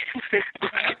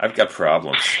 I've got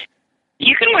problems.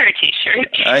 You can wear a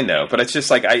t-shirt. I know, but it's just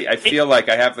like I feel like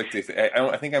I have like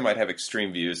I think I might have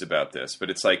extreme views about this, but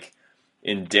it's like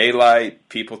in daylight,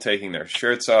 people taking their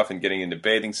shirts off and getting into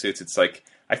bathing suits. It's like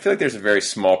I feel like there's a very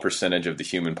small percentage of the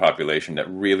human population that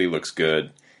really looks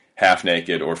good half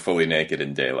naked or fully naked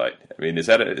in daylight. I mean, is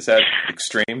that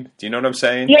extreme? Do you know what I'm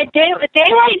saying? Yeah,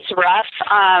 daylight's rough.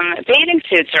 Bathing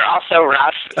suits are also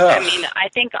rough. Ugh. I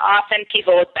think often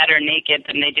people look better naked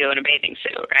than they do in a bathing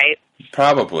suit, right?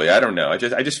 Probably. I don't know. I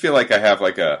just feel like I have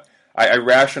like I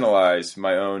rationalize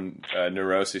my own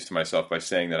neuroses to myself by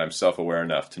saying that I'm self-aware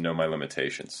enough to know my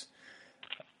limitations.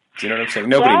 Do you know what I'm saying?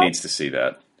 Nobody needs to see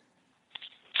that.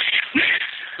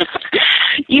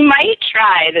 You might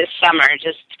try this summer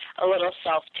just a little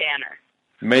self-tanner.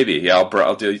 Maybe. Yeah,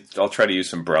 I'll try to use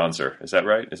some bronzer. Is that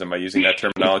right? Am I using that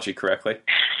terminology correctly?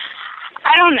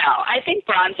 I don't know. I think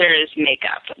bronzer is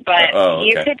makeup, but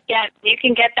you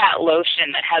can get that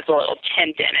lotion that has a little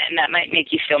tint in it, and that might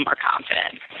make you feel more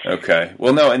confident. Okay.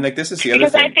 Well, no, and like this is the other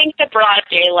thing. Because I think the broad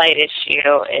daylight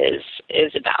issue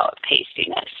is about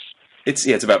pastiness.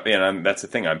 It's about, that's the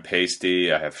thing. I'm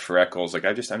pasty. I have freckles. Like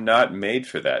I'm not made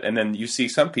for that. And then you see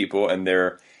some people, and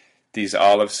they're these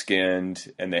olive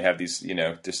skinned and they have these, you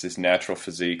know, just this natural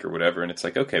physique or whatever. And it's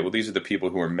like, okay, well, these are the people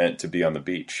who are meant to be on the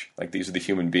beach. Like, these are the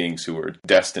human beings who are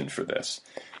destined for this.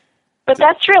 But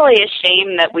that's really a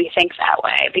shame that we think that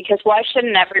way, because why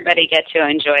shouldn't everybody get to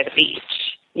enjoy the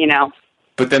beach, you know?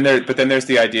 But then there's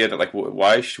the idea that, like,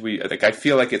 why should we, like, I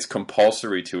feel like it's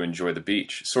compulsory to enjoy the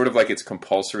beach, sort of like it's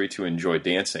compulsory to enjoy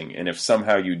dancing. And if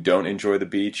somehow you don't enjoy the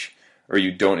beach or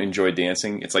you don't enjoy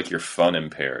dancing, it's like your fun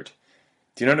impaired.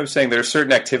 Do you know what I'm saying? There are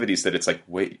certain activities that it's like,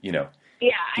 wait, you know.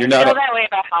 Yeah, I feel that way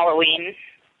about Halloween.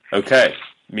 Okay,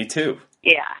 me too.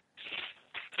 Yeah.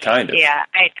 Kind of. Yeah,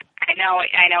 I know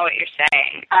what you're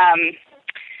saying.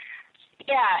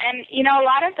 Yeah, and, you know, a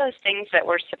lot of those things that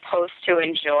we're supposed to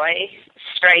enjoy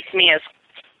strike me as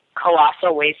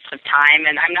colossal wastes of time,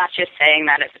 and I'm not just saying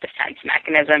that as a defense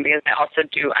mechanism, because I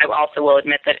also will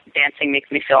admit that dancing makes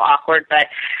me feel awkward, but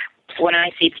when I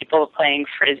see people playing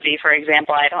Frisbee, for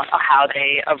example, I don't know how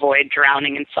they avoid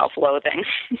drowning in self-loathing.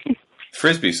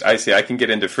 Frisbees, I see. I can get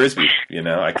into Frisbee, you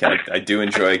know. I do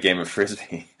enjoy a game of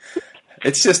Frisbee.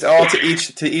 It's just all to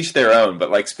each their own, but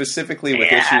like specifically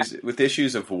with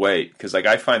issues of weight, because like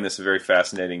I find this a very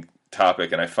fascinating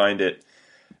topic, and I find it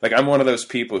like I'm one of those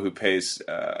people who pays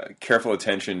careful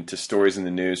attention to stories in the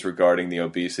news regarding the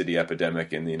obesity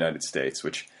epidemic in the United States,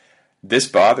 which this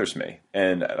bothers me,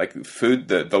 and like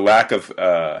the lack of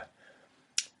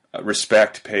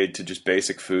respect paid to just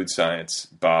basic food science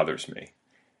bothers me,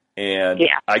 and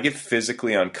I get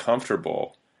physically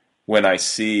uncomfortable when I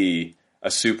see a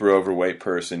super overweight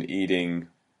person eating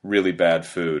really bad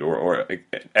food or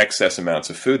excess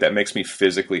amounts of food. That makes me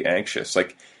physically anxious.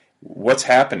 Like, what's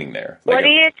happening there? Like, what do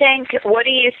you think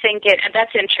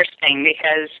that's interesting,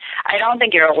 because I don't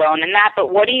think you're alone in that,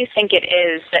 but what do you think it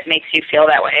is that makes you feel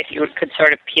that way, if you could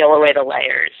sort of peel away the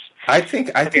layers? I think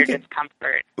your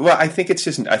discomfort. Well, I think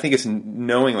it's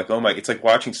knowing, like, it's like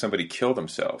watching somebody kill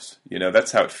themselves. You know,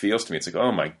 that's how it feels to me. It's like,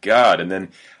 oh my God. And then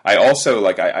I also,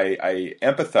 like, I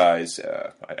empathize.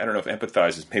 I don't know if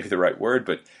empathize is maybe the right word,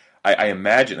 but I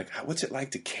imagine, like, what's it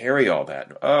like to carry all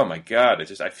that? Oh my God.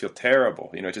 I feel terrible.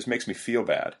 You know, it just makes me feel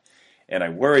bad. And I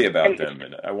worry about them,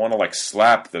 and I want to, like,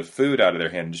 slap the food out of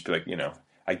their hand and just be like, you know,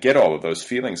 I get all of those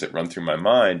feelings that run through my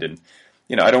mind. And,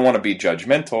 you know, I don't want to be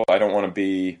judgmental. I don't want to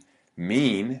be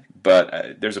mean,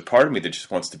 but there's a part of me that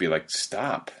just wants to be like,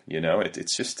 stop. You know,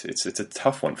 it's a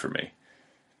tough one for me.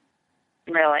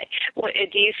 Really?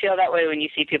 Do you feel that way when you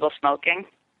see people smoking?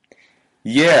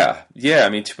 Yeah. I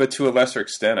mean, but to a lesser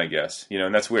extent, I guess. You know,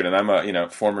 and that's weird. And I'm a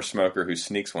former smoker who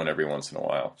sneaks one every once in a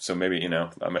while. So maybe, you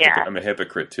know, I'm a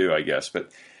hypocrite too, I guess.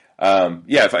 But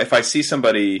if I see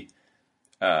somebody,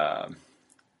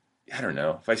 I don't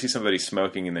know, if I see somebody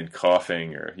smoking and then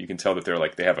coughing, or you can tell that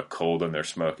they have a cold and they're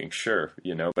smoking, sure,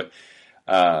 you know, but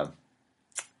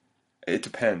it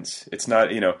depends. It's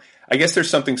not, you know, I guess there's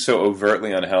something so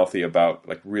overtly unhealthy about,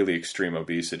 like, really extreme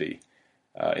obesity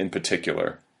in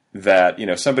particular, that, you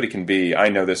know, somebody can be, I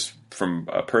know this from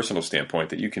a personal standpoint,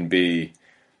 that you can be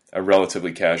a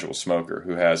relatively casual smoker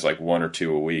who has like 1 or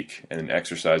 2 a week and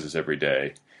exercises every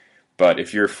day. But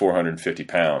if you're 450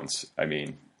 pounds, I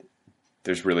mean,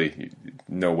 there's really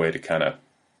no way to kind of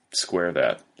square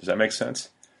that. Does that make sense?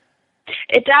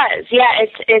 It does. Yeah,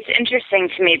 it's interesting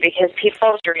to me, because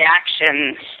people's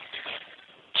reactions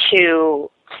to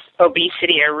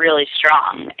obesity are really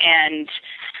strong, and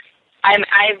I'm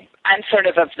sort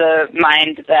of the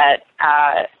mind that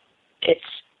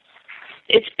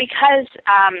it's because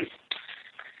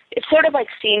it's sort of like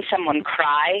seeing someone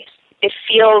cry. It's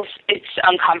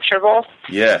uncomfortable.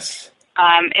 Yes.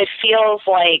 It feels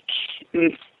like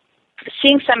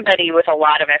seeing somebody with a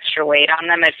lot of extra weight on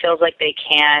them. It feels like they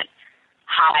can't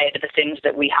hide the things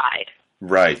that we hide.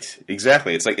 Right.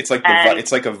 Exactly. It's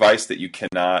like a vice that you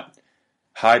cannot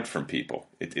hide from people.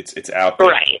 It's out there.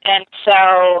 Right. And so,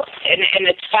 and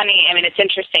it's funny. I mean, it's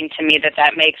interesting to me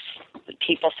that makes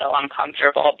people so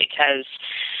uncomfortable, because,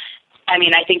 I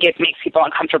mean, I think it makes people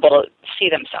uncomfortable to see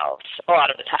themselves a lot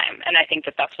of the time, and I think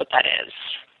that's what that is.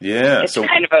 Yeah. It's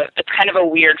kind of a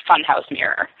weird funhouse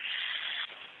mirror.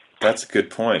 That's a good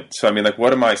point. So, I mean, like,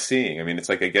 what am I seeing? I mean, it's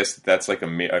like, I guess that's like a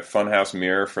funhouse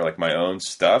mirror for, like, my own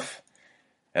stuff,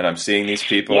 and I'm seeing these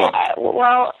people. Yeah,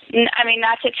 well, I mean,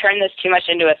 not to turn this too much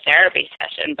into a therapy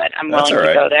session, but I'm willing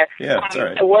to go there. Yeah, that's all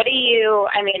right. What do you,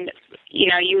 I mean, you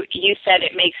know, you said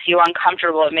it makes you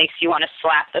uncomfortable. It makes you want to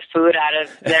slap the food out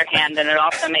of their hand, and it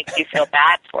also makes you feel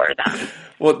bad for them.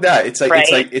 Well, no, it's like,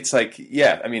 right? it's like,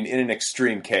 yeah, I mean, in an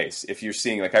extreme case, if you're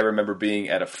seeing, like, I remember being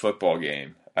at a football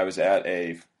game. I was at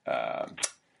a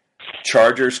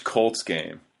Chargers-Colts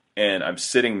game, and I'm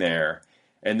sitting there,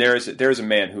 And there's a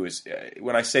man who is,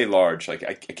 when I say large, like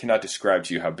I cannot describe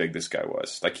to you how big this guy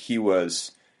was. Like he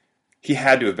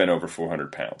had to have been over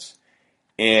 400 pounds.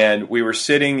 And we were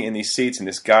sitting in these seats, and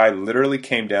this guy literally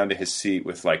came down to his seat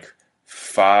with like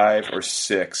 5 or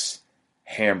 6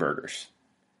 hamburgers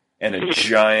and a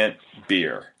giant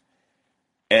beer.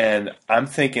 And I'm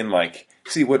thinking, like,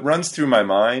 see, what runs through my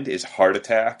mind is heart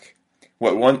attack.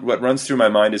 What runs through my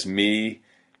mind is me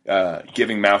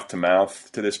giving mouth to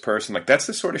mouth to this person. Like, that's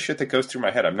the sort of shit that goes through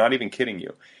my head. I'm not even kidding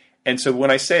you. And so when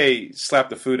I say slap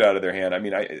the food out of their hand, I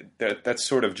mean, that's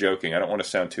sort of joking. I don't want to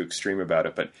sound too extreme about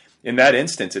it. But in that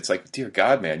instance, it's like, dear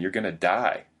God, man, you're going to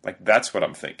die. Like, that's what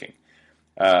I'm thinking.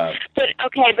 But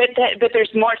there's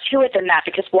more to it than that,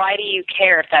 because why do you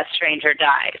care if that stranger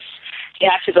dies? You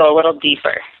have to go a little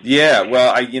deeper. Yeah,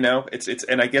 well, it's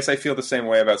and I guess I feel the same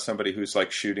way about somebody who's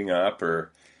like shooting up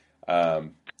or,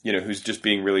 who's just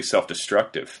being really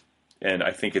self-destructive. And I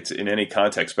think it's in any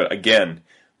context. But again,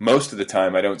 most of the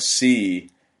time I don't see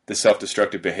the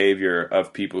self-destructive behavior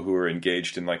of people who are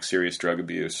engaged in like serious drug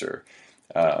abuse or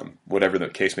whatever the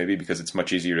case may be, because it's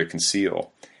much easier to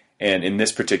conceal. And in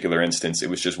this particular instance, it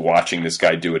was just watching this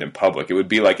guy do it in public. It would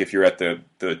be like if you're at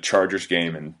the Chargers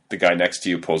game and the guy next to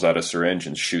you pulls out a syringe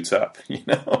and shoots up,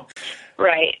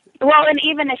 Right. Well, and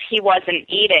even if he wasn't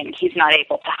eating, he's not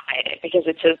able to hide it because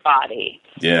it's his body.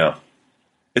 Yeah.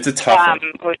 It's a tough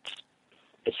one.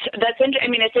 It's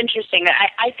interesting.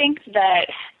 I think that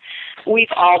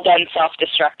we've all done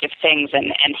self-destructive things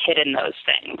and hidden those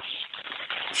things.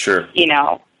 Sure.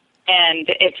 And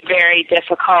it's very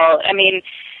difficult. I mean,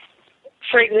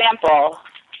 for example,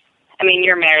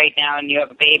 you're married now and you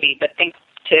have a baby, but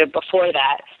before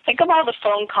that, think of all the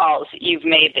phone calls you've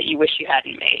made that you wish you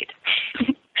hadn't made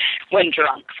when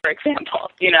drunk, for example,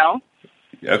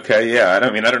 Okay, yeah. I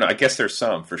don't know. I guess there's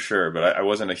some for sure, but I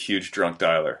wasn't a huge drunk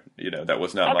dialer. That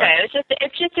was not mine. Okay,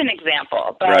 it's just an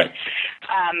example. But right.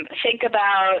 Think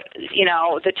about,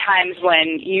 the times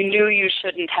when you knew you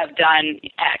shouldn't have done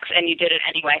X and you did it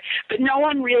anyway, but no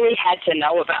one really had to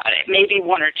know about it. Maybe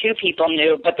 1 or 2 people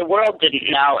knew, but the world didn't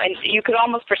know, and you could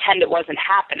almost pretend it wasn't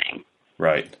happening.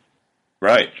 Right.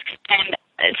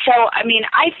 And so,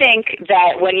 I think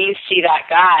that when you see that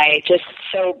guy just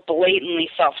so blatantly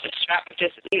self-destructive,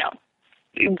 just,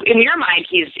 in your mind,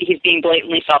 he's being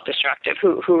blatantly self-destructive.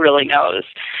 Who really knows?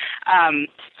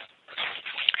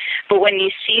 But when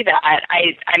you see that,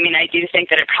 I do think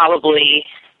that it probably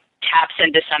taps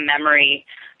into some memory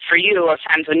for you of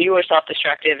times when you were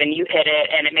self-destructive and you hid it,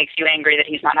 and it makes you angry that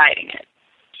he's not hiding it.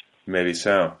 Maybe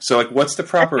so. So, like, what's the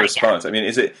proper response? I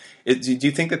mean, do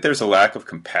you think that there's a lack of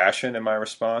compassion in my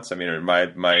response? Or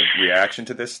my reaction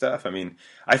to this stuff?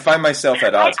 I find myself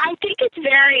at odds. I think it's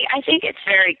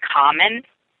very common.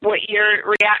 What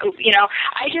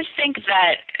I just think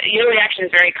that your reaction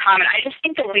is very common. I just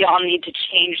think that we all need to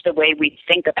change the way we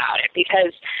think about it,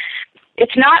 because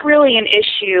it's not really an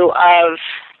issue of.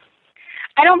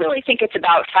 I don't really think it's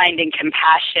about finding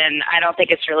compassion. I don't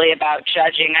think it's really about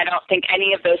judging. I don't think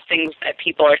any of those things that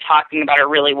people are talking about are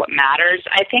really what matters.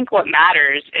 I think what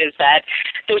matters is that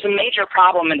there's a major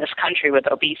problem in this country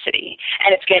with obesity,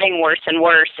 and it's getting worse and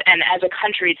worse, and as a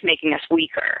country, it's making us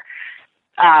weaker.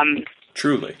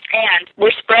 Truly. And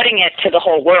we're spreading it to the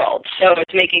whole world, so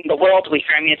it's making the world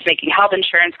weaker. It's making health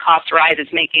insurance costs rise.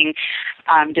 It's making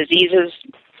diseases.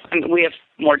 We have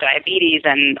more diabetes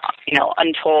and,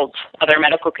 untold other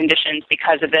medical conditions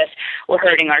because of this. We're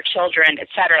hurting our children, et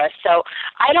cetera. So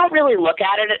I don't really look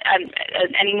at it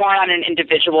anymore on an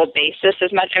individual basis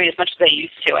as much as I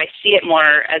used to. I see it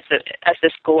more as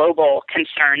this global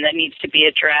concern that needs to be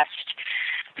addressed,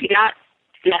 not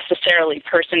necessarily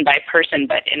person by person,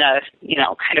 but in a,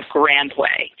 kind of grand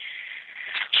way.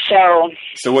 So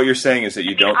what you're saying is that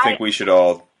you don't think we should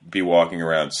all be walking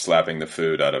around slapping the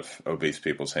food out of obese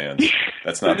people's hands.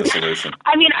 That's not the solution.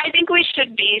 I think we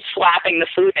should be slapping the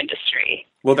food industry.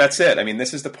 Well, that's it.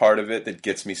 This is the part of it that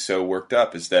gets me so worked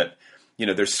up, is that,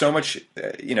 there's so much,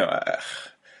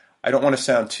 I don't want to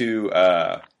sound too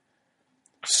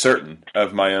certain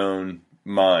of my own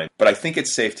mind, but I think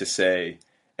it's safe to say,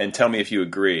 and tell me if you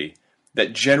agree,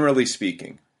 that generally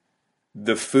speaking,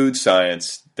 the food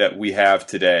science that we have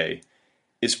today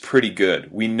is pretty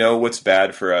good. We know what's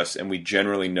bad for us, and we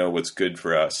generally know what's good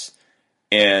for us.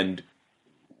 And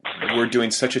we're doing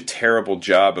such a terrible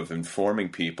job of informing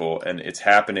people, and it's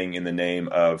happening in the name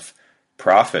of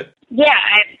profit. Yeah,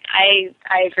 I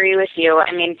agree with you.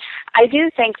 I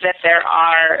do think that there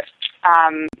are,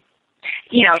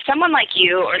 someone like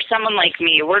you or someone like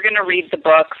me, we're going to read the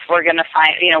books. We're going to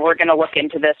find, we're going to look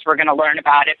into this. We're going to learn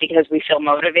about it because we feel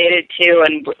motivated to,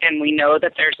 and we know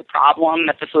that there's a problem,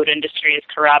 that the food industry is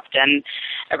corrupt and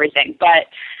everything. But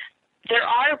there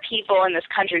are people in this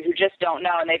country who just don't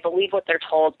know, and they believe what they're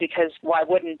told because why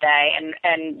wouldn't they?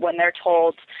 And when they're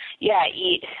told,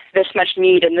 eat this much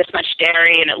meat and this much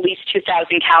dairy and at least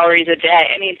 2,000 calories a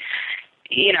day,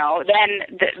 then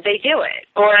they do it.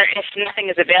 Or if nothing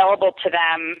is available to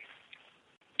them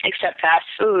except fast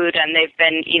food, and they've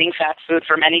been eating fast food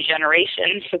for many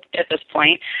generations at this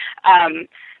point,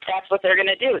 that's what they're going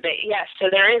to do. So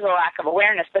there is a lack of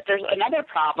awareness, but there's another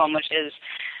problem, which is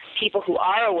people who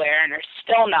are aware and are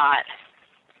still not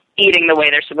eating the way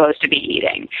they're supposed to be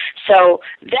eating. So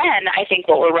then I think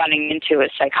what we're running into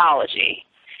is psychology.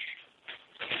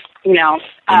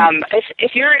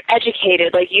 If you're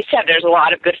educated, like you said, there's a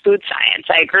lot of good food science.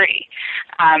 I agree.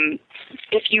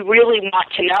 If you really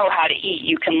want to know how to eat,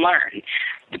 you can learn.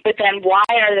 But then why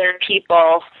are there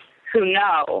people who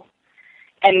know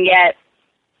and yet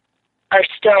are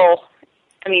still,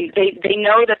 they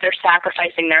know that they're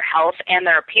sacrificing their health and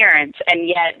their appearance, and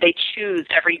yet they choose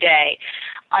every day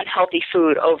unhealthy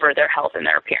food over their health and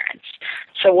their appearance.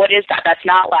 So what is that? That's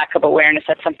not lack of awareness.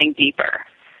 That's something deeper.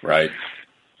 Right.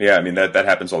 Yeah, that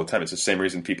happens all the time. It's the same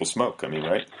reason people smoke,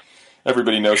 right?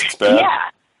 Everybody knows it's bad.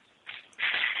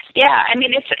 Yeah,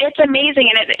 it's amazing,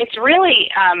 and it's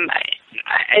really,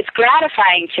 it's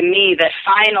gratifying to me that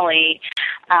finally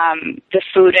the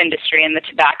food industry and the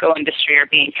tobacco industry are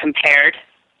being compared.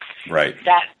 Right.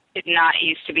 That did not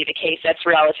used to be the case. That's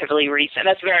relatively recent.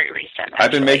 That's very recent. I've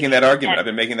been making that argument. I've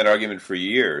been making that argument for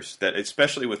years, that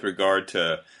especially with regard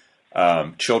to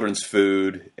children's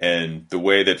food and the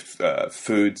way that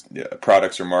food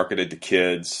products are marketed to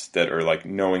kids that are like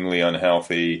knowingly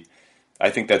unhealthy. I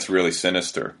think that's really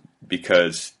sinister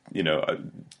because,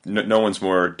 no one's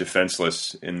more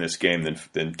defenseless in this game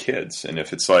than kids. And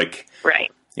if it's like,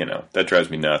 right, that drives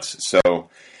me nuts. So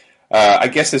I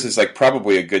guess this is like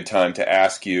probably a good time to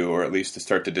ask you, or at least to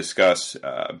start to discuss,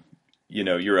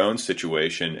 your own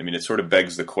situation. It sort of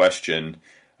begs the question,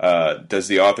 has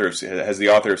the author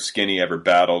of Skinny ever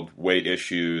battled weight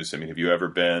issues? Have you ever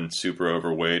been super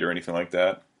overweight or anything like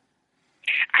that?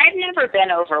 I've never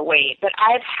been overweight, but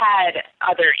I've had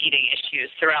other eating issues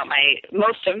throughout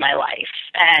most of my life,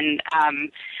 and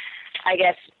I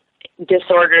guess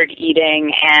disordered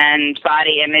eating and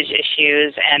body image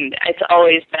issues, and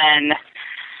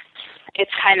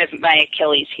it's kind of my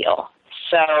Achilles heel.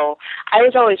 So I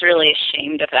was always really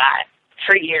ashamed of that.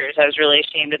 For years, I was really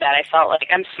ashamed of that. I felt like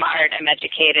I'm smart, I'm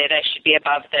educated, I should be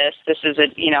above this. This is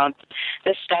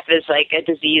this stuff is like a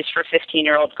disease for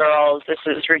 15-year-old girls. This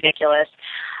is ridiculous.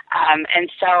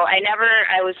 And so I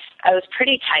was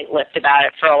pretty tight-lipped about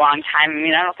it for a long time.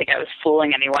 I don't think I was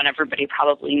fooling anyone. Everybody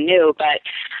probably knew, but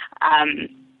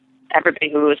everybody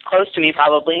who was close to me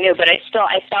probably knew. But I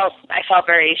felt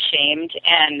very ashamed,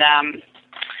 and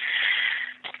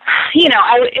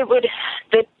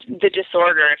the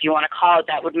disorder, if you want to call it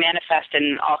that, would manifest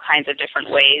in all kinds of different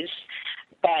ways.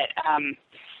 But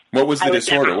what was the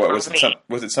disorder?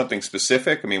 Was it something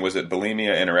specific? Was it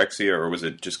bulimia, anorexia, or was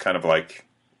it just kind of like?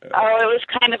 It was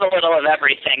kind of a little of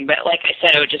everything. But like I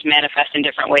said, it would just manifest in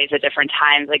different ways at different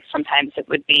times. Like sometimes it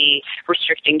would be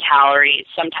restricting calories.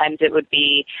 Sometimes it would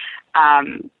be,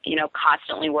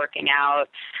 constantly working out.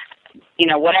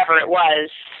 Whatever it was.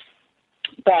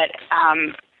 But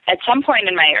at some point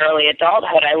in my early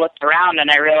adulthood, I looked around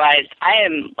and I realized I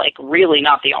am like really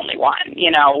not the only one.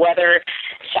 Whether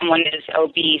someone is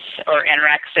obese or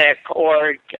anorexic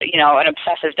or an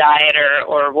obsessive dieter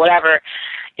or whatever,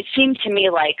 it seemed to me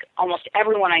like almost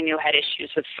everyone I knew had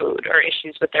issues with food or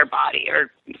issues with their body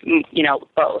or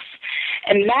both.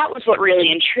 And that was what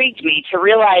really intrigued me, to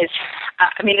realize.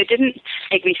 It didn't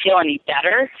make me feel any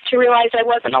better to realize I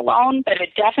wasn't alone, but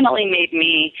it definitely made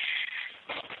me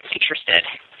interested.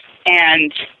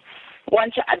 And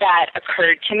once that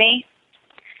occurred to me,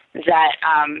 that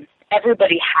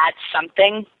everybody had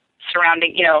something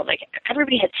surrounding,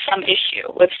 everybody had some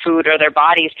issue with food or their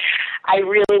bodies, I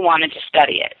really wanted to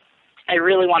study it. I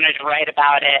really wanted to write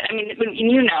about it.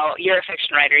 You're a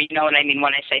fiction writer. You know what I mean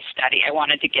when I say study. I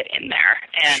wanted to get in there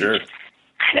and Sure.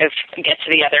 kind of get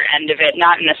to the other end of it,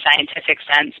 not in a scientific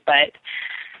sense, but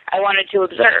I wanted to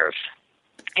observe.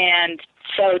 And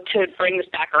so to bring this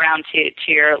back around to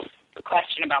your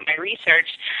question about my research,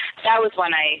 that was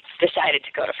when I decided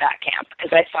to go to Fat Camp,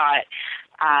 because I thought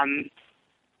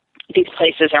these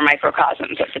places are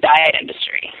microcosms of the diet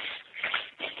industry.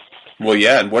 Well,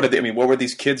 yeah, and what were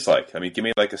these kids like? Give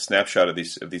me like a snapshot of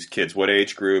these kids. What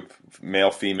age group,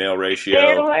 male-female ratio?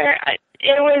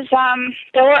 It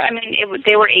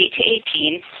they were 8 to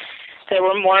 18. There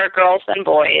were more girls than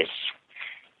boys,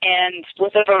 and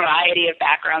with a variety of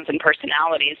backgrounds and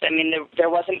personalities. I mean, there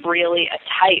wasn't really a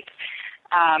type.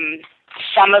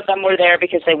 Some of them were there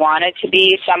because they wanted to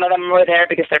be. Some of them were there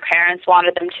because their parents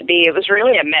wanted them to be. It was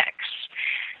really a mix.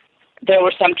 There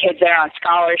were some kids there on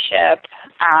scholarship.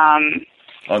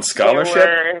 On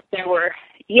scholarship? There were,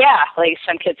 yeah, like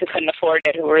some kids who couldn't afford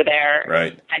it who were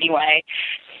there anyway.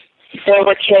 There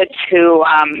were kids who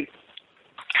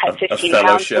had 15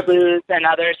 pounds to lose and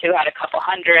others who had a couple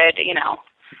hundred, you know.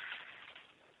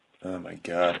 Oh, my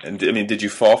God. And, I mean, did you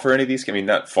fall for any of these? I mean,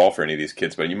 not fall for any of these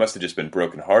kids, but you must have just been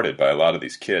brokenhearted by a lot of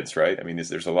these kids, right? I mean,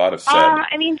 there's a lot of sad...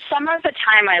 I mean, some of the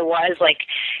time I was, like,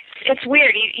 it's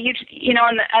weird. You know,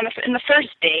 in the first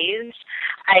days,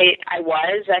 I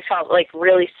felt, like,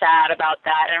 really sad about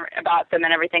that and about them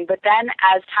and everything. But then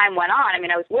as time went on, I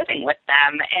mean, I was living with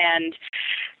them, and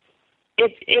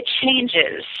it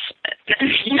changes.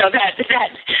 You know, that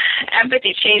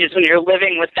empathy changes when you're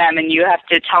living with them and you have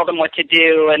to tell them what to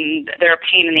do, and they're a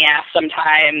pain in the ass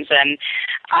sometimes,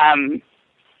 and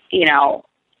you know,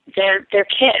 they're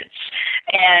kids.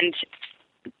 And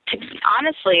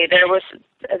honestly, there was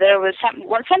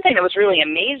something that was really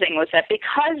amazing was that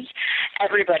because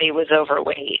everybody was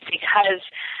overweight, because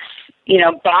you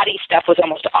know, body stuff was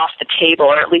almost off the table,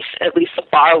 or at least the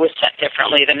bar was set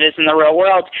differently than it is in the real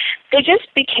world. They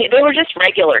were just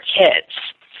regular kids.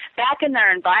 Back in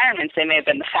their environments, they may have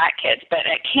been the fat kids, but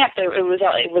at camp, it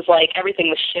was like everything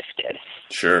was shifted.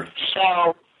 Sure.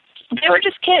 So they were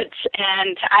just kids,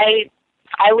 and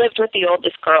I lived with the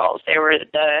oldest girls. They were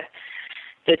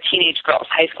the teenage girls,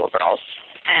 high school girls,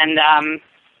 and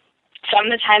some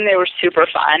of the time they were super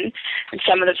fun, and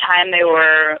some of the time they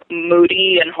were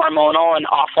moody and hormonal and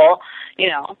awful, you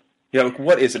know. Yeah, look,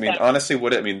 honestly,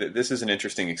 this is an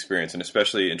interesting experience, and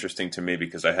especially interesting to me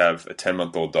because I have a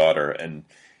 10-month-old daughter, and,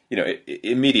 you know,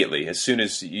 immediately, as soon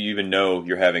as you even know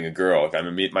you're having a girl,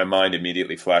 my mind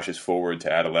immediately flashes forward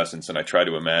to adolescence, and I try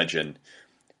to imagine,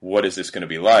 what is this going to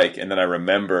be like? And then I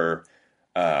remember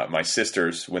my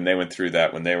sisters, when they went through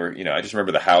that, when they were, you know, I just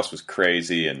remember the house was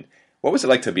crazy, and what was it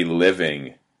like to be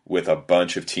living with a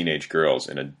bunch of teenage girls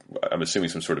in I'm assuming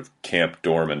some sort of camp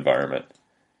dorm environment?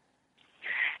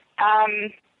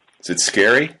 Is it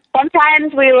scary?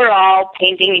 Sometimes we were all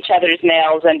painting each other's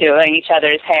nails and doing each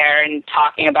other's hair and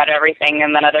talking about everything,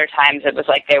 and then other times it was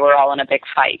like they were all in a big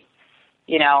fight,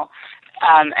 you know.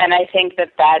 And I think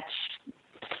that's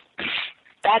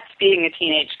being a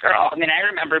teenage girl. I mean, I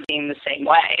remember being the same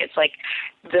way. It's like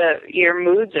your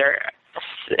moods are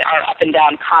up and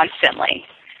down constantly,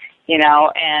 you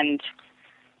know, and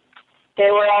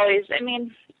they were always, I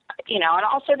mean, you know, and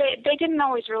also they didn't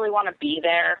always really want to be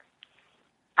there.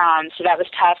 So that was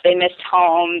tough. They missed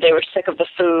home. They were sick of the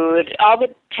food, all the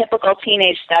typical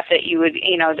teenage stuff that you would,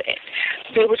 you know,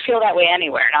 they would feel that way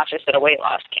anywhere, not just at a weight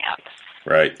loss camp.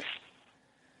 Right.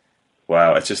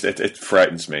 Wow. It's just, it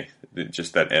frightens me,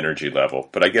 just that energy level.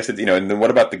 But I guess, you know, and then what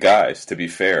about the guys, to be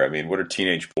fair? I mean, what are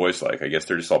teenage boys like? I guess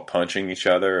they're just all punching each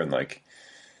other and like,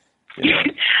 you know.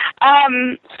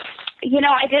 You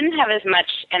know, I didn't have as much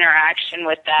interaction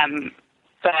with them,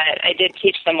 but I did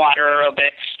teach them water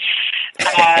aerobics.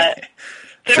 I'm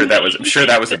sure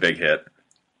that was a big hit.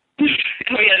 Oh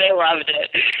yeah, they loved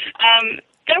it.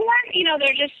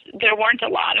 There weren't a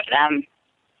lot of them.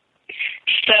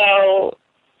 So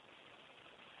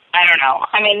I don't know.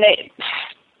 I mean,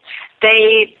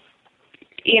 they,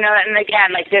 you know, and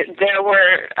again, like there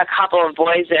were a couple of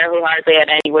boys there who hardly had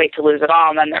any weight to lose at all,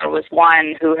 and then there was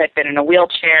one who had been in a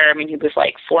wheelchair. I mean, he was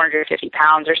like 450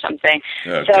 pounds or something.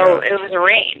 Oh, so God. It was a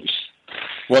range.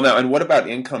 Well, now, and what about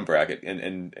income bracket?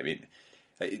 And I mean,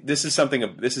 this is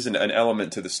an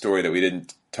element to the story that we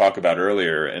didn't talk about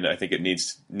earlier, and I think it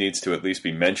needs to at least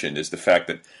be mentioned, is the fact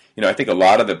that, you know, I think a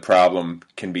lot of the problem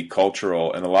can be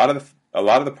cultural, and a lot of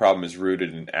the problem is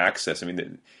rooted in access. I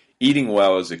mean, eating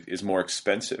well is more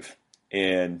expensive,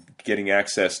 and getting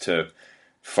access to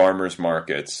farmers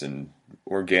markets and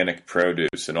organic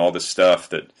produce and all the stuff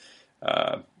that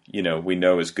you know, we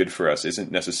know is good for us isn't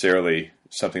necessarily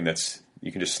something that's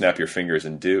you can just snap your fingers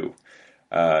and do.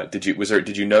 Did you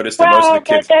notice that most of the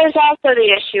kids? But there's also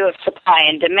the issue of supply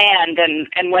and demand,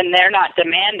 and when they're not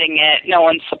demanding it, no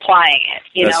one's supplying it.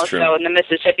 You know, true. So in the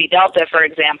Mississippi Delta, for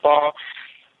example,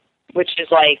 which is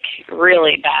like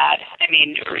really bad. I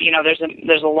mean, you know, there's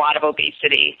a lot of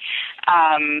obesity.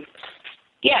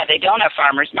 Yeah, they don't have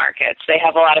farmers markets. They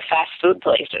have a lot of fast food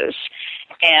places,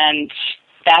 and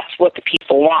that's what the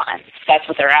people want. That's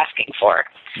what they're asking for.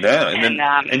 Yeah,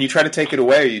 and you try to take it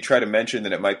away. You try to mention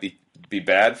that it might be be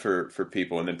bad for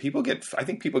people, and then I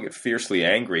think people get fiercely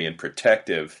angry and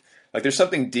protective. Like there's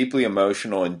something deeply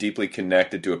emotional and deeply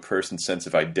connected to a person's sense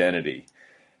of identity.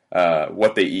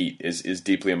 What they eat is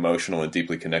deeply emotional and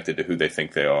deeply connected to who they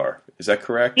think they are. Is that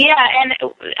correct? Yeah, and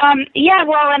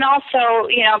well, and also,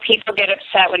 people get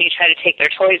upset when you try to take their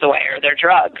toys away or their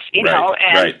drugs, know,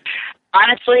 and right.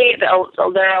 Honestly, there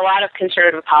are a lot of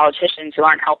conservative politicians who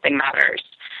aren't helping matters.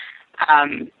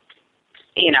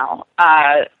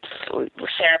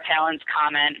 Sarah Palin's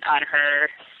comment on her,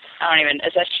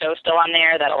 is that show still on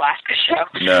there, that Alaska show?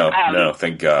 No,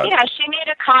 thank God. Yeah, she made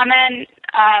a comment,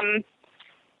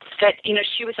 that,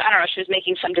 she was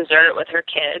making some dessert with her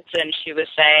kids, and she was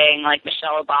saying, like,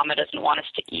 Michelle Obama doesn't want us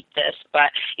to eat this,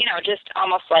 but, just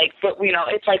almost like,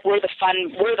 it's like we're the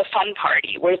fun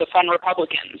party, we're the fun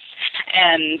Republicans,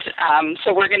 and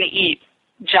so we're going to eat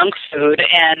junk food,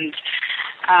 and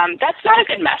that's not a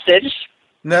good message.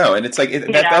 No, and it's like,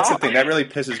 that's the thing, that really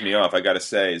pisses me off, I gotta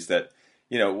say, is that,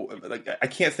 like, I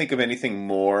can't think of anything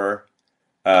more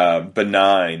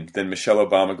benign than Michelle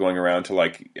Obama going around to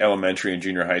like elementary and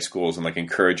junior high schools and like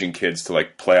encouraging kids to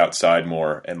like play outside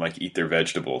more and like eat their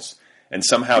vegetables. And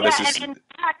somehow this is in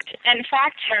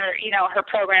fact her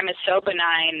program is so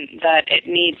benign that it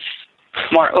needs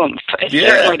more oomph. It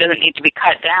certainly doesn't need to be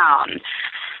cut down.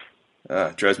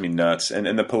 It drives me nuts. And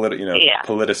the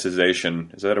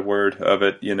politicization, is that a word of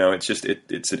it? It's just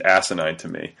it's asinine to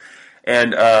me.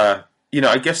 And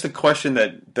I guess the question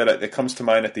that comes to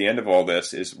mind at the end of all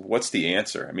this is, what's the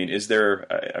answer? I mean, is there?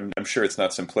 I'm sure it's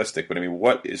not simplistic, but I mean,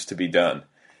 what is to be done?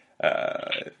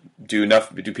 Do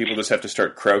people just have to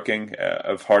start croaking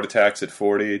of heart attacks at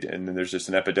 40, and then there's just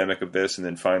an epidemic of this, and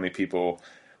then finally people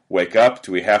wake up?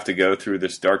 Do we have to go through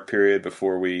this dark period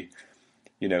before we,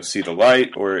 see the light,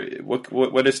 or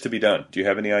what is to be done? Do you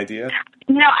have any idea?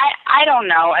 No, I don't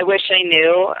know. I wish I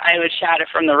knew. I would shout it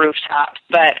from the rooftops.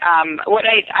 But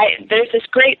there's this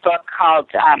great book called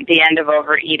The End of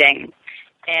Overeating,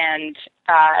 and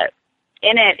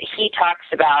in it he talks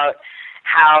about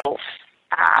how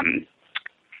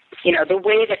the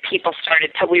way that people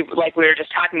started we were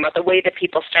just talking about, the way that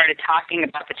people started talking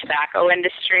about the tobacco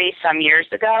industry some years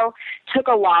ago took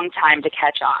a long time to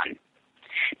catch on.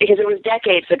 Because it was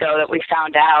decades ago that we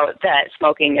found out that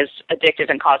smoking is addictive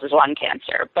and causes lung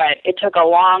cancer. But it took a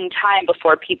long time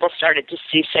before people started to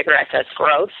see cigarettes as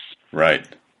gross. Right.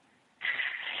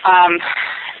 And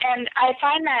I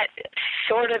find that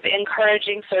sort of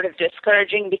encouraging, sort of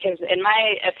discouraging, because in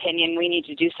my opinion, we need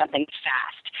to do something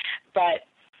fast. But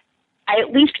I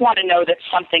at least want to know that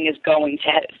something is going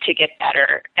to get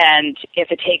better. And if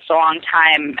it takes a long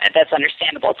time, that's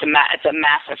understandable. It's a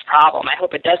massive problem. I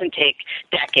hope it doesn't take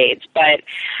decades, but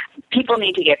people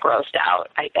need to get grossed out,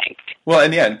 I think. Well,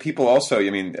 and people also,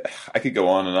 I could go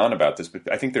on and on about this, but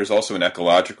I think there's also an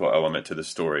ecological element to the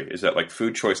story, is that like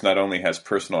food choice not only has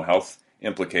personal health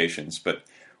implications, but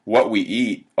what we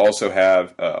eat also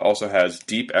has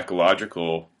deep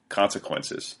ecological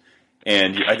consequences.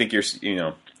 And I think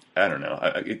I don't know.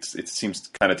 It seems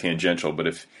kind of tangential, but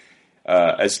if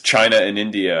as China and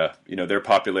India, their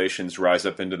populations rise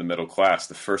up into the middle class,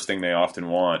 the first thing they often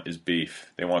want is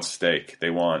beef. They want steak. They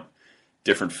want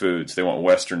different foods. They want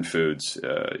Western foods,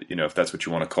 if that's what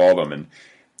you want to call them. And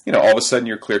all of a sudden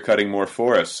you're clear cutting more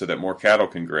forests so that more cattle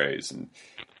can graze. And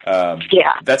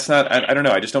that's not. I don't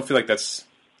know. I just don't feel like that's.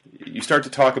 You start to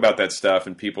talk about that stuff,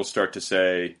 and people start to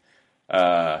say.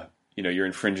 You're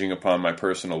infringing upon my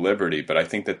personal liberty, but I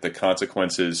think that the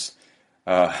consequences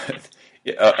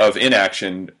of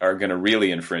inaction are going to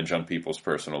really infringe on people's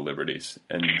personal liberties.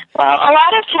 And well, a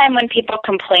lot of time when people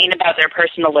complain about their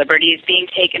personal liberties being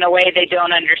taken away, they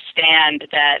don't understand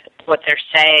that what they're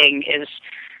saying is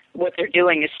what they're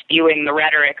doing is spewing the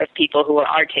rhetoric of people who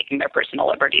are taking their personal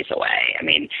liberties away. I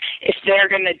mean, if they're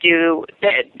going to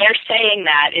they're saying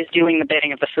that is doing the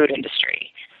bidding of the food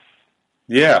industry.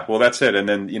 Yeah, well, that's it. And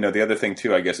then, the other thing,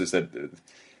 too, I guess, is that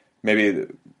maybe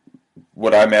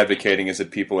what I'm advocating is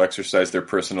that people exercise their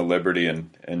personal liberty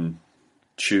and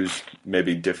choose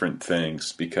maybe different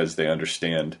things because they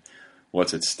understand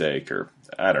what's at stake, or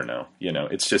I don't know.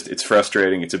 It's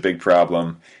frustrating. It's a big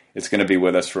problem. It's going to be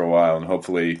with us for a while, and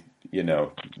hopefully,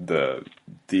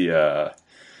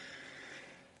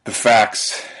 the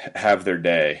facts have their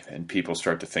day and people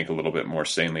start to think a little bit more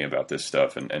sanely about this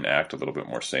stuff and act a little bit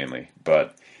more sanely.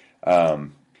 But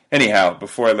anyhow,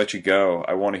 before I let you go,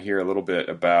 I want to hear a little bit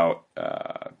about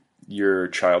your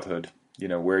childhood,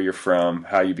 where you're from,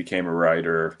 how you became a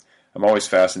writer. I'm always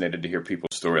fascinated to hear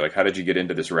people's story. Like, how did you get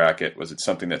into this racket? Was it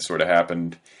something that sort of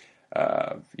happened,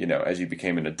 as you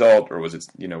became an adult, or was it,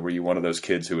 were you one of those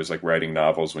kids who was like writing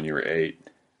novels when you were 8?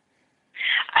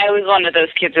 I was one of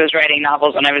those kids who was writing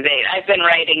novels when I was 8. I've been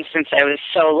writing since I was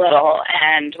so little,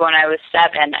 and when I was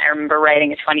 7, I remember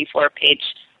writing a 24-page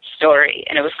story,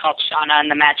 and it was called Shauna and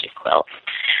the Magic Quilt.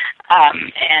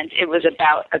 And it was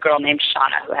about a girl named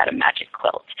Shauna who had a magic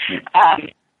quilt.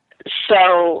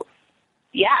 So,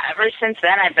 yeah, ever since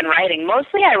then I've been writing.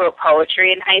 Mostly I wrote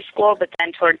poetry in high school, but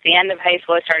then towards the end of high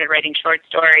school I started writing short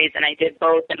stories, and I did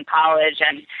both in college,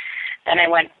 and then I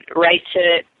went right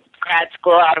to grad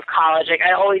school out of college. Like,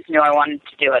 I always knew I wanted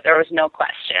to do it. There was no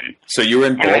question. So you were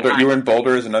in Boulder? You were in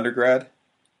Boulder as an undergrad?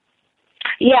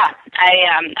 Yeah,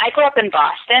 I grew up in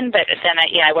Boston, but then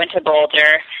I went to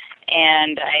Boulder,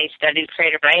 and I studied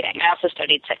creative writing. I also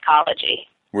studied psychology.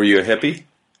 Were you a hippie?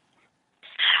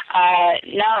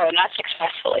 No, not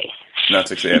successfully. Not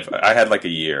successfully. I had like a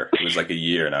year. It was like a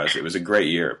year, and it was a great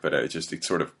year, but it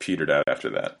sort of petered out after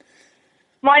that.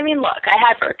 Well, I mean, look, I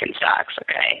had Birkenstocks,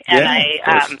 okay, and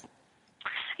and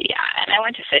I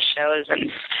went to fish shows,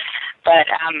 but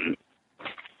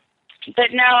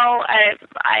no,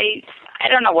 I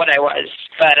don't know what I was,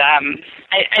 but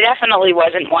I definitely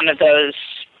wasn't one of those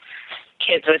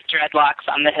kids with dreadlocks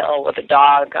on the hill with a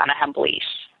dog on a hemp leash.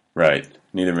 Right.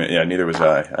 Neither was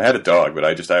I. I had a dog, but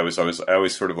I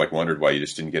always sort of like wondered why you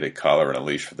just didn't get a collar and a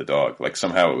leash for the dog. Like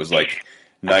somehow it was like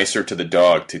nicer to the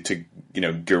dog to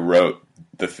garrote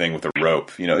the thing with a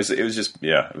rope. It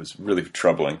was really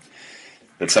troubling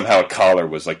that somehow a collar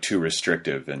was like too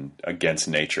restrictive and against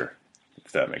nature,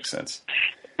 if that makes sense.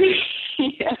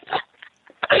 Yeah.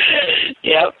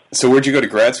 Yep. So where'd you go to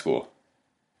grad school?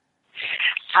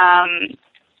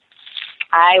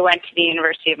 I went to the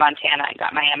University of Montana and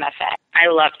got my MFA. I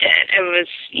loved it. It was,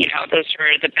 those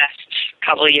were the best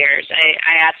couple of years.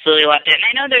 I absolutely loved it. And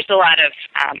I know there's a lot of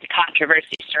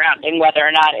controversy surrounding whether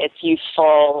or not it's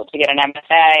useful to get an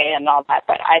MFA and all that,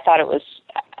 but I thought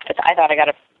I got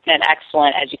an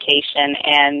excellent education,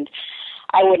 and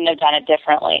I wouldn't have done it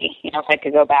differently. If I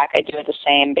could go back, I'd do it the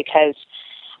same, because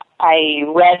I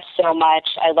read so much.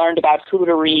 I learned about who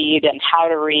to read and how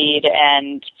to read,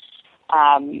 and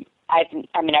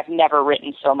I've never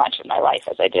written so much in my life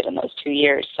as I did in those 2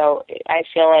 years. So I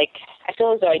feel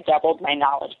as though I doubled my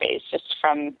knowledge base just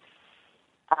from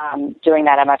doing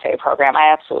that MFA program.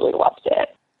 I absolutely loved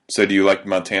it. So do you like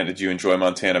Montana? Did you enjoy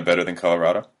Montana better than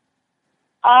Colorado?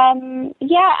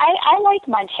 Yeah, I like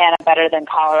Montana better than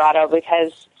Colorado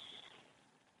because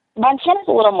Montana's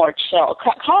a little more chill.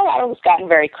 Colorado's gotten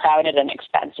very crowded and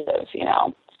expensive,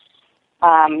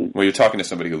 Well, you're talking to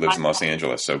somebody who lives in Los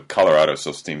Angeles, so Colorado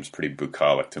still seems pretty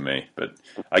bucolic to me, but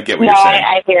I get what you're saying. No,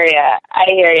 I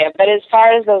hear you. But as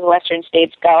far as those western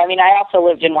states go, I also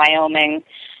lived in Wyoming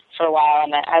for a while,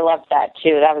 and I loved that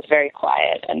too. That was very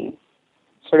quiet and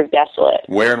sort of desolate.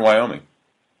 Where in Wyoming?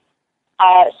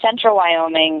 Central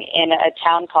Wyoming, in a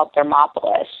town called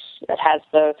Thermopolis that has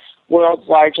the world's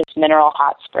largest mineral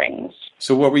hot springs.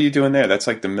 So what were you doing there? That's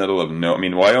like the middle of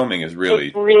Wyoming is really...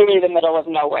 It's really the middle of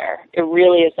nowhere. It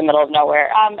really is the middle of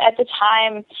nowhere. At the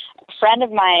time, a friend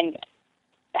of mine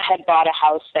had bought a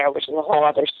house there, which is a whole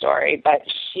other story, but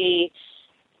she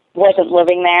wasn't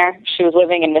living there. She was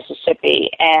living in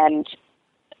Mississippi, and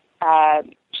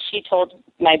she told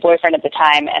my boyfriend at the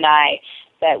time and I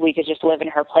that we could just live in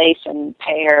her place and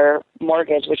pay her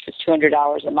mortgage, which was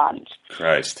 $200 a month.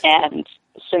 Christ. And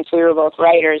since we were both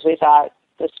writers, we thought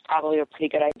this is probably a pretty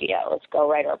good idea. Let's go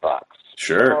write our books.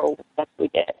 Sure. So that's what we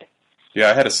did. Yeah,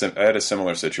 I had a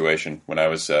similar situation when I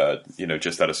was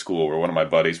just out of school, where one of my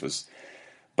buddies was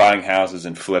buying houses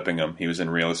and flipping them. He was in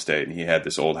real estate, and he had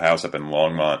this old house up in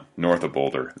Longmont, north of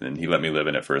Boulder, and he let me live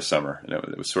in it for a summer. And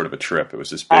it was sort of a trip. It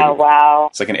was this big. Oh, wow.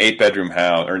 It's like an 8-bedroom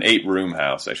house, or an 8-room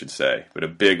house, I should say, but a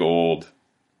big old,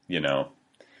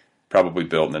 probably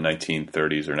built in the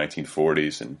 1930s or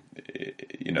 1940s, and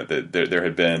there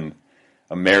had been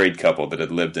a married couple that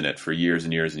had lived in it for years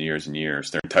and years and years and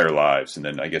years, their entire lives, and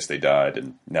then I guess they died,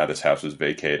 and now this house was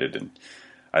vacated, and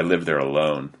I lived there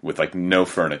alone with like no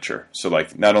furniture. So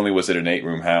like not only was it an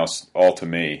 8-room house all to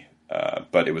me,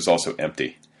 but it was also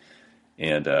empty,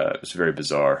 and it was very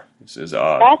bizarre. It was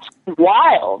odd. That's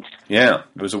wild. Yeah,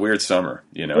 it was a weird summer.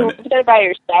 You were there by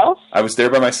yourself? I was there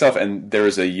by myself, and there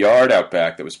was a yard out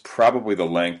back that was probably the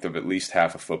length of at least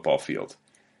half a football field.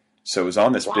 So it was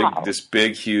on this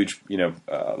big, huge,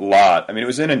 lot. I mean, it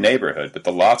was in a neighborhood, but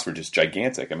the lots were just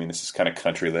gigantic. I mean, this is kind of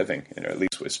country living, at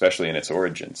least especially in its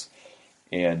origins.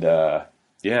 And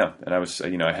and I was,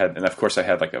 and of course I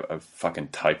had like a fucking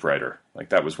typewriter. Like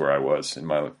that was where I was in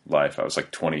my life. I was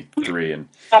like 23, and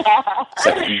it's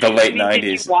like the late 90s.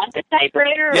 Did you want the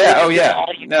typewriter? Yeah. Oh yeah.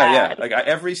 No. Yeah. Like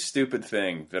every stupid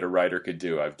thing that a writer could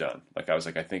do, I've done. Like I was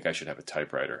like, I think I should have a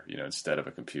typewriter, instead of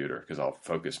a computer, because I'll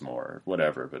focus more or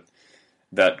whatever. But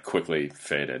that quickly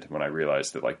faded when I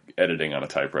realized that like editing on a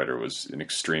typewriter was an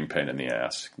extreme pain in the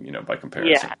ass, by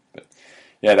comparison. Yeah. But,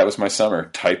 yeah, that was my summer,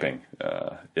 typing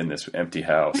in this empty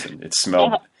house, and it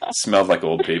smelled like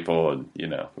old people, and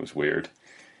it was weird.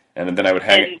 And then I would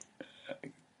hang.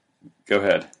 Go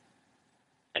ahead.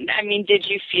 I mean, did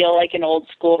you feel like an old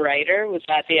school writer? Was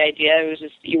that the idea? It was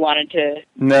just you wanted to.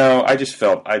 No, I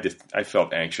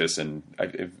felt anxious, and I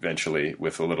eventually,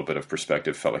 with a little bit of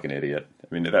perspective, felt like an idiot.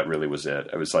 I mean, that really was it.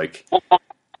 I was like,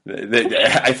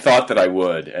 I thought that I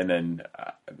would, and then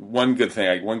one good thing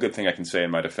I can say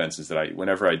in my defense is that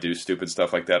whenever I do stupid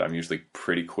stuff like that, I'm usually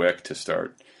pretty quick to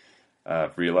start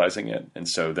realizing it, and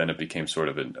so then it became sort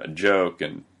of a joke,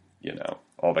 and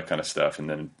all that kind of stuff, and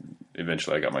then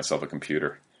eventually I got myself a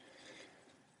computer.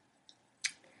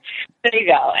 There you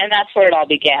go, and that's where it all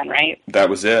began, right? That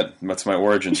was it. That's my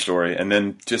origin story. And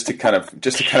then just to kind of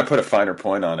put a finer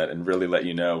point on it and really let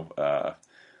you know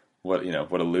what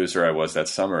a loser I was that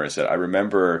summer is that I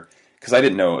remember, because I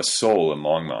didn't know a soul in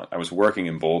Longmont. I was working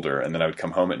in Boulder, and then I would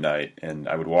come home at night and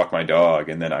I would walk my dog,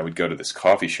 and then I would go to this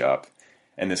coffee shop.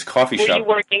 And this coffee shop. Were you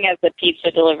working as a pizza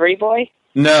delivery boy?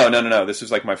 No. This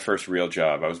was like my first real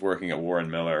job. I was working at Warren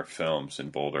Miller Films in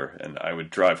Boulder, and I would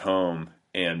drive home,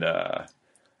 and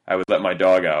I would let my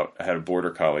dog out. I had a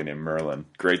border collie named Merlin,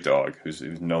 great dog, who's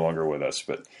no longer with us,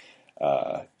 but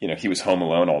he was home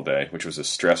alone all day, which was a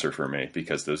stressor for me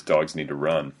because those dogs need to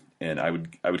run. And I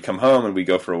would come home and we'd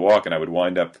go for a walk, and I would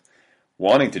wind up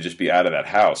wanting to just be out of that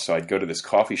house. So I'd go to this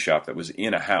coffee shop that was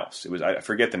in a house. I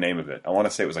forget the name of it. I want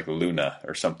to say it was like Luna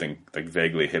or something like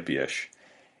vaguely hippie-ish.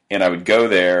 And I would go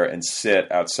there and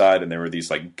sit outside, and there were these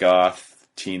like goth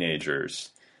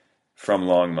teenagers from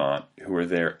Longmont who were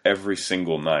there every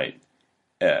single night,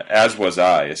 as was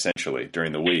I, essentially,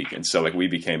 during the week. And so like we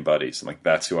became buddies, and like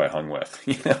that's who I hung with.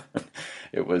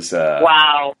 It was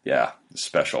wow. Yeah,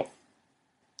 special.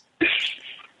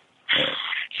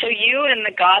 So you and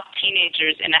the goth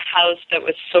teenagers in a house that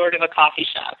was sort of a coffee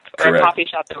shop, or Correct. A coffee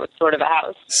shop that was sort of a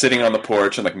house. Sitting on the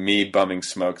porch and like me bumming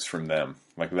smokes from them,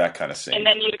 like that kind of scene. And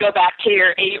then you'd go back to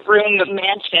your 8-room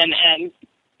mansion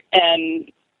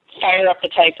and fire up the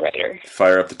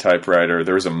typewriter.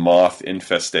 There was a moth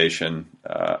infestation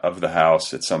of the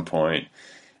house at some point.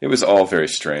 It was all very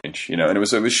strange, and it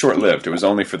was short-lived. It was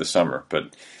only for the summer,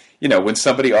 but when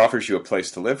somebody offers you a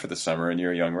place to live for the summer and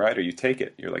you're a young writer, you take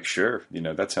it. You're like, sure,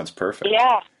 that sounds perfect.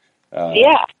 Yeah.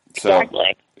 Yeah,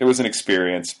 exactly. So it was an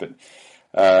experience, but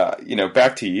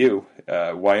back to you,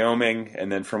 Wyoming,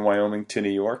 and then from Wyoming to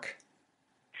New York.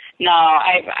 No,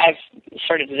 I've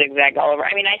sort of zigzagged all over.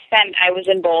 I mean, I was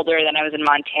in Boulder, then I was in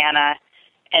Montana,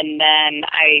 and then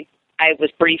I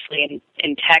was briefly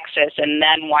in Texas, and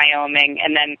then Wyoming,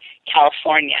 and then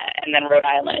California, and then Rhode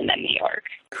Island, and then New York.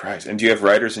 Christ. And do you have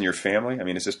writers in your family? I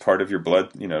mean, is this part of your blood,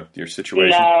 your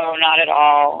situation? No, not at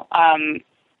all.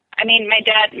 I mean, my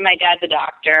dad's a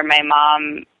doctor. My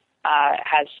mom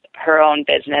has her own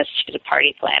business. She's a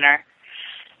party planner.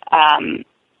 I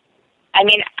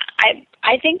mean,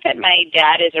 I think that my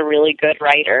dad is a really good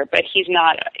writer, but he's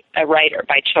not a writer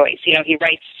by choice. He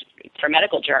writes for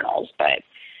medical journals, but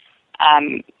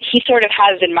he sort of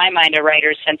has, in my mind, a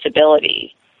writer's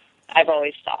sensibility. I've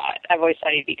always thought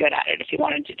he'd be good at it if he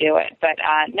wanted to do it. But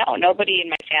no, nobody in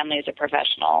my family is a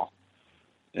professional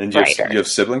writer. You have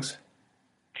siblings?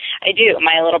 I do.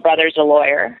 My little brother's a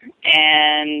lawyer,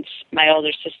 and my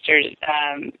older sister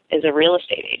is a real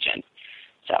estate agent.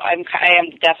 So I am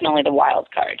definitely the wild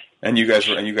card. And you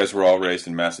guys were all raised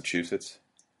in Massachusetts?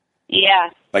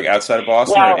 Yeah. Like outside of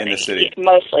Boston or in the city?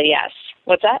 Mostly, yes.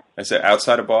 What's that? I said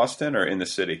outside of Boston or in the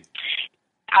city?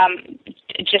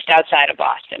 Just outside of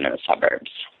Boston in the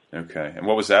suburbs. Okay. And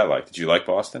what was that like? Did you like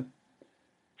Boston?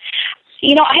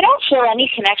 I don't feel any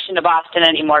connection to Boston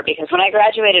anymore because when I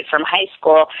graduated from high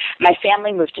school, my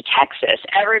family moved to Texas.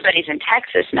 Everybody's in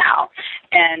Texas now,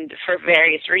 and for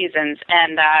various reasons.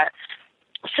 And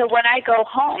so when I go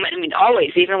home, I mean,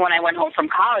 always, even when I went home from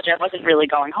college, I wasn't really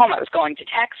going home. I was going to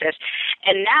Texas.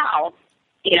 And now,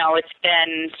 it's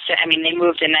been, they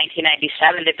moved in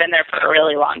 1997. They've been there for a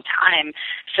really long time.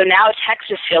 So now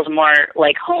Texas feels more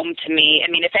like home to me.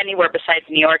 I mean, if anywhere besides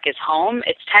New York is home,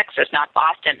 it's Texas, not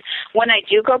Boston. When I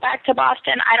do go back to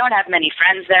Boston, I don't have many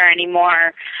friends there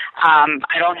anymore.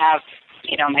 I don't have,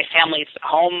 my family's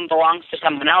home belongs to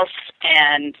someone else,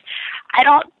 and I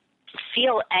don't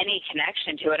feel any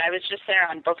connection to it. I was just there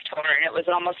on book tour, and it was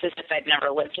almost as if I'd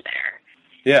never lived there.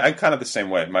 Yeah, I'm kind of the same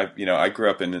way. I grew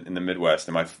up in the Midwest,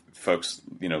 and my folks,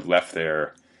 left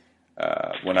there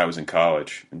when I was in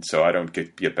college, and so I don't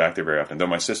get back there very often. Though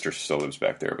my sister still lives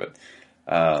back there, but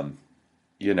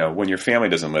when your family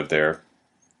doesn't live there,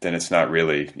 then it's not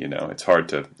really, it's hard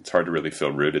to really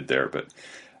feel rooted there. But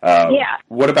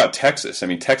what about Texas? I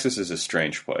mean, Texas is a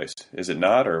strange place, is it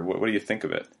not? Or what do you think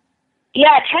of it?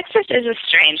 Yeah, Texas is a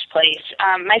strange place.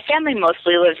 My family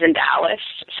mostly lives in Dallas,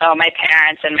 so my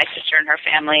parents and my sister and her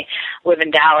family live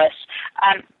in Dallas.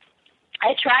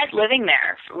 I tried living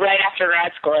there right after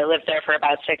grad school. I lived there for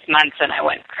about 6 months, and I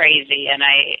went crazy, and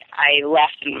I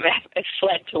left and I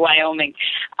fled to Wyoming.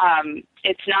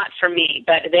 It's not for me,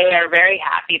 but they are very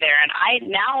happy there. And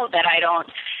now that I don't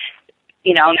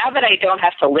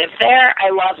have to live there, I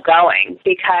love going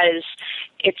because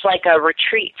it's like a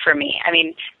retreat for me. I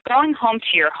mean, going home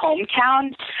to your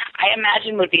hometown, I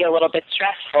imagine would be a little bit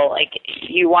stressful. Like,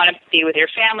 you want to be with your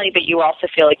family, but you also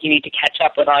feel like you need to catch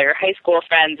up with all your high school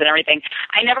friends and everything.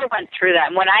 I never went through that.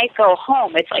 And when I go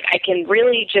home, it's like I can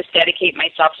really just dedicate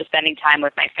myself to spending time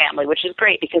with my family, which is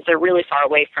great because they're really far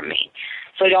away from me.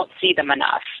 So I don't see them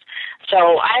enough.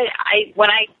 So when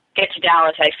I get to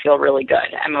Dallas, I feel really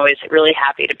good. I'm always really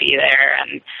happy to be there,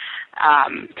 and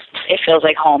it feels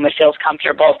like home. It feels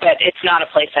comfortable, but it's not a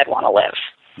place I'd want to live.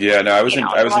 Yeah, no, I was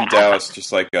in Dallas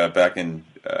just like back in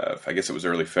I guess it was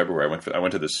early February. I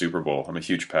went to the Super Bowl. I'm a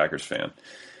huge Packers fan,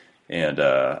 and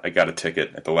I got a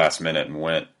ticket at the last minute and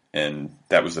went. And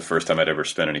that was the first time I'd ever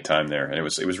spent any time there, and it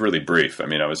was really brief. I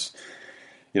mean,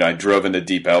 I drove into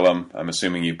Deep Ellum. I'm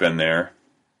assuming you've been there.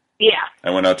 Yeah. I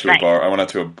went out to a bar. I went out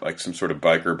to some sort of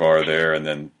biker bar there, and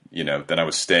then then I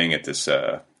was staying at this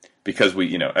because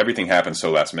everything happened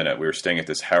so last minute. We were staying at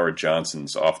this Howard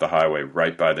Johnson's off the highway,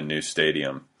 right by the new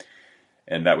stadium,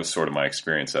 and that was sort of my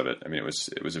experience of it. I mean,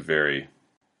 it was a very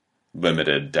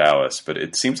limited Dallas, but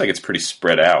it seems like it's pretty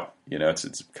spread out.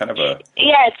 It's kind of a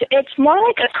It's more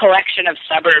like a collection of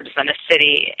suburbs than a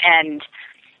city, and.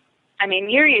 I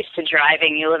mean, you're used to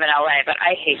driving. You live in LA, but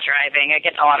I hate driving. I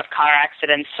get in a lot of car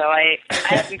accidents, so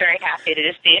I'm very happy to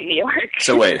just be in New York.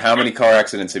 So wait, how many car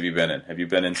accidents have you been in? Have you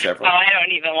been in several? Oh, I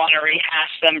don't even want to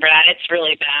rehash them, Brad. It's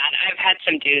really bad. I've had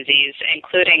some doozies,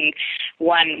 including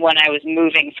one when I was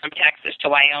moving from Texas to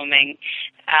Wyoming,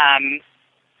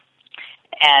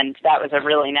 and that was a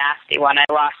really nasty one.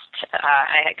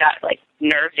 I got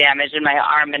nerve damage in my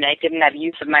arm, and I didn't have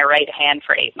use of my right hand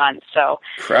for 8 months. So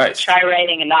Christ. Try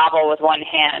writing a novel with one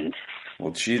hand.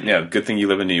 Well, gee, yeah, good thing you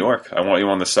live in New York. I want you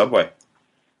on the subway.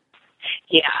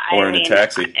 Yeah. Or in a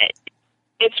taxi.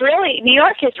 New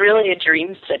York is really a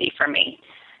dream city for me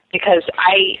because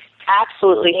I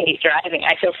absolutely hate driving.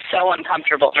 I feel so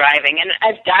uncomfortable driving, and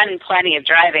I've done plenty of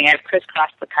driving. I've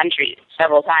crisscrossed the country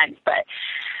several times, but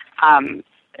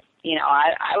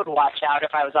I would watch out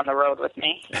if I was on the road with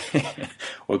me.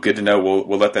 Well, good to know.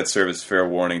 We'll let that serve as fair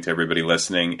warning to everybody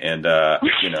listening. And, I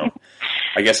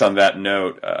guess on that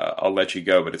note, I'll let you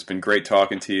go. But it's been great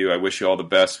talking to you. I wish you all the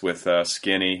best with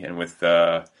Skinny and with,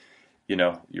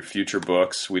 your future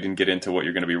books. We didn't get into what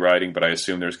you're going to be writing, but I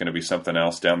assume there's going to be something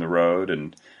else down the road.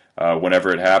 And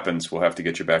whenever it happens, we'll have to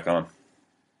get you back on.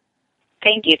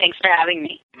 Thank you. Thanks for having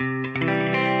me.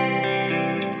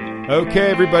 Okay,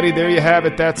 everybody, there you have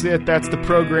it. That's it. That's the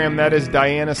program. That is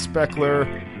Diana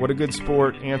Speckler. What a good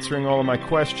sport, answering all of my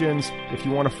questions. If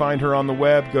you want to find her on the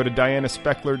web, go to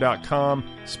dianaspeckler.com.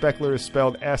 Speckler is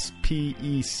spelled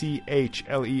S-P-E-C-H-L-E-R.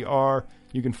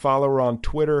 You can follow her on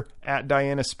Twitter,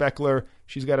 @Diana Speckler.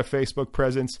 She's got a Facebook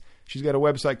presence. She's got a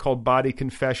website called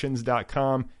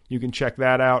bodyconfessions.com. You can check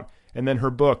that out. And then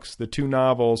her books, the 2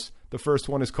 novels. The first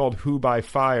one is called Who by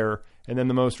Fire, and then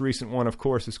the most recent one, of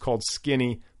course, is called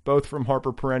Skinny, both from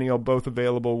Harper Perennial, both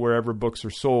available wherever books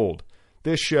are sold.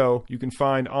 This show you can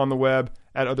find on the web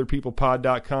at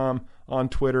otherpeoplepod.com, on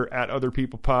Twitter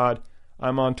 @otherpeoplepod.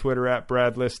 I'm on Twitter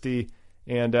 @BradListy,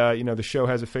 and the show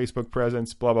has a Facebook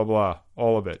presence, blah, blah, blah,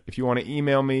 all of it. If you want to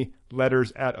email me,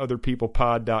 letters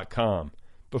 @otherpeoplepod.com.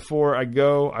 Before I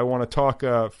go, I want to talk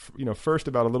first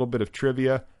about a little bit of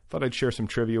trivia. Thought I'd share some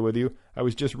trivia with you. I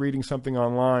was just reading something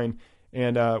online,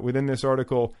 and within this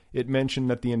article, it mentioned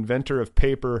that the inventor of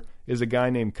paper is a guy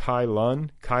named Kai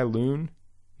Lun.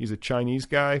 He's a Chinese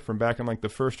guy from back in the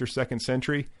 1st or 2nd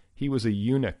century. He was a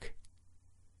eunuch.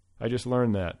 I just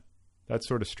learned that. That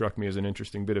sort of struck me as an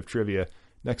interesting bit of trivia.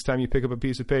 Next time you pick up a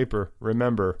piece of paper,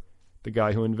 remember the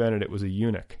guy who invented it was a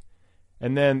eunuch.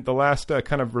 And then the last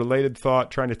kind of related thought,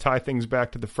 trying to tie things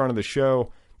back to the front of the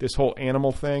show, this whole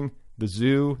animal thing, the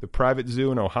zoo, the private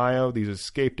zoo in Ohio, these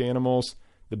escaped animals,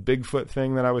 the Bigfoot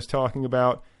thing that I was talking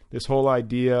about, this whole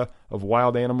idea of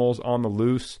wild animals on the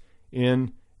loose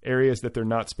in areas that they're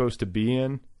not supposed to be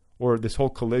in, or this whole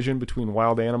collision between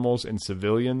wild animals and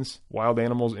civilians, wild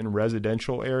animals in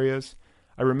residential areas.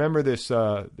 I remember this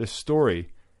story,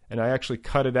 and I actually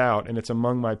cut it out, and it's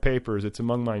among my papers, it's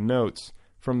among my notes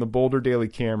from the Boulder Daily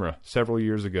Camera several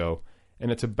years ago.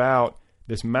 And it's about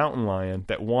this mountain lion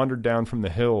that wandered down from the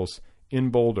hills in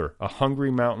Boulder. A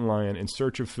hungry mountain lion in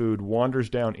search of food wanders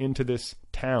down into this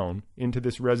town, into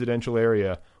this residential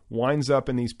area, winds up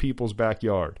in these people's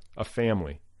backyard, a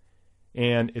family.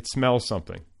 And it smells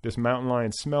something. This mountain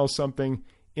lion smells something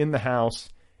in the house,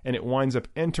 and it winds up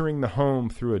entering the home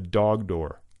through a dog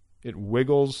door. It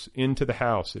wiggles into the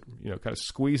house. It kind of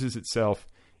squeezes itself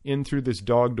in through this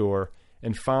dog door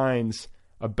and finds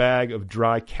a bag of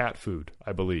dry cat food,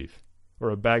 I believe, or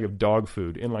a bag of dog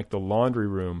food in like the laundry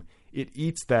room. It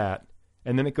eats that,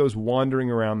 and then it goes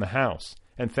wandering around the house.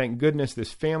 And thank goodness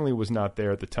this family was not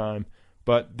there at the time,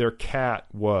 but their cat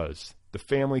was. The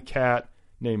family cat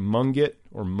named Mungit,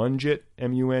 or Mungit,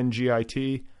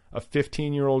 M-U-N-G-I-T, a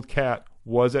 15-year-old cat,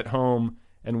 was at home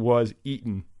and was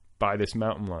eaten by this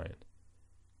mountain lion.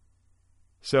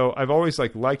 So I've always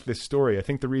liked this story. I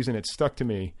think the reason it stuck to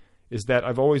me is that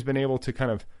I've always been able to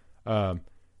kind of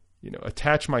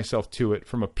attach myself to it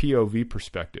from a POV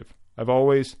perspective. I've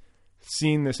always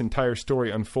seen this entire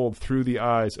story unfold through the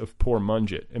eyes of poor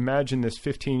Mungit. Imagine this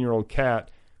 15-year-old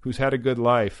cat who's had a good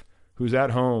life, who's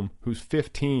at home, who's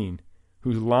 15,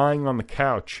 who's lying on the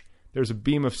couch. There's a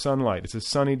beam of sunlight. It's a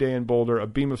sunny day in Boulder, a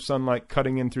beam of sunlight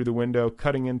cutting in through the window,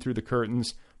 cutting in through the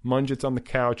curtains. Mungit's on the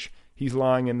couch. He's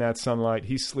lying in that sunlight.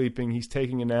 He's sleeping. He's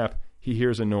taking a nap. He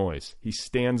hears a noise. He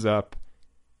stands up.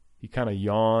 He kind of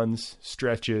yawns,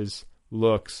 stretches,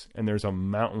 looks, and there's a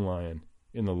mountain lion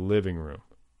in the living room.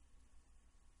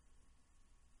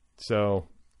 So,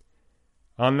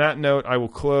 on that note, I will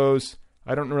close.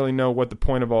 I don't really know what the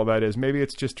point of all that is. Maybe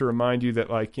it's just to remind you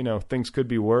that, things could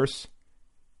be worse.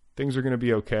 Things are going to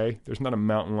be okay. There's not a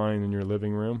mountain lion in your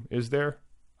living room, is there?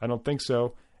 I don't think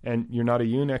so. And you're not a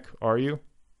eunuch, are you?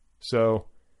 So,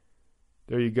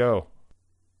 there you go.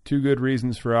 2 good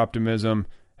reasons for optimism.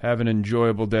 Have an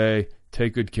enjoyable day.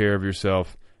 Take good care of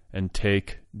yourself. And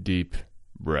take deep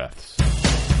breaths.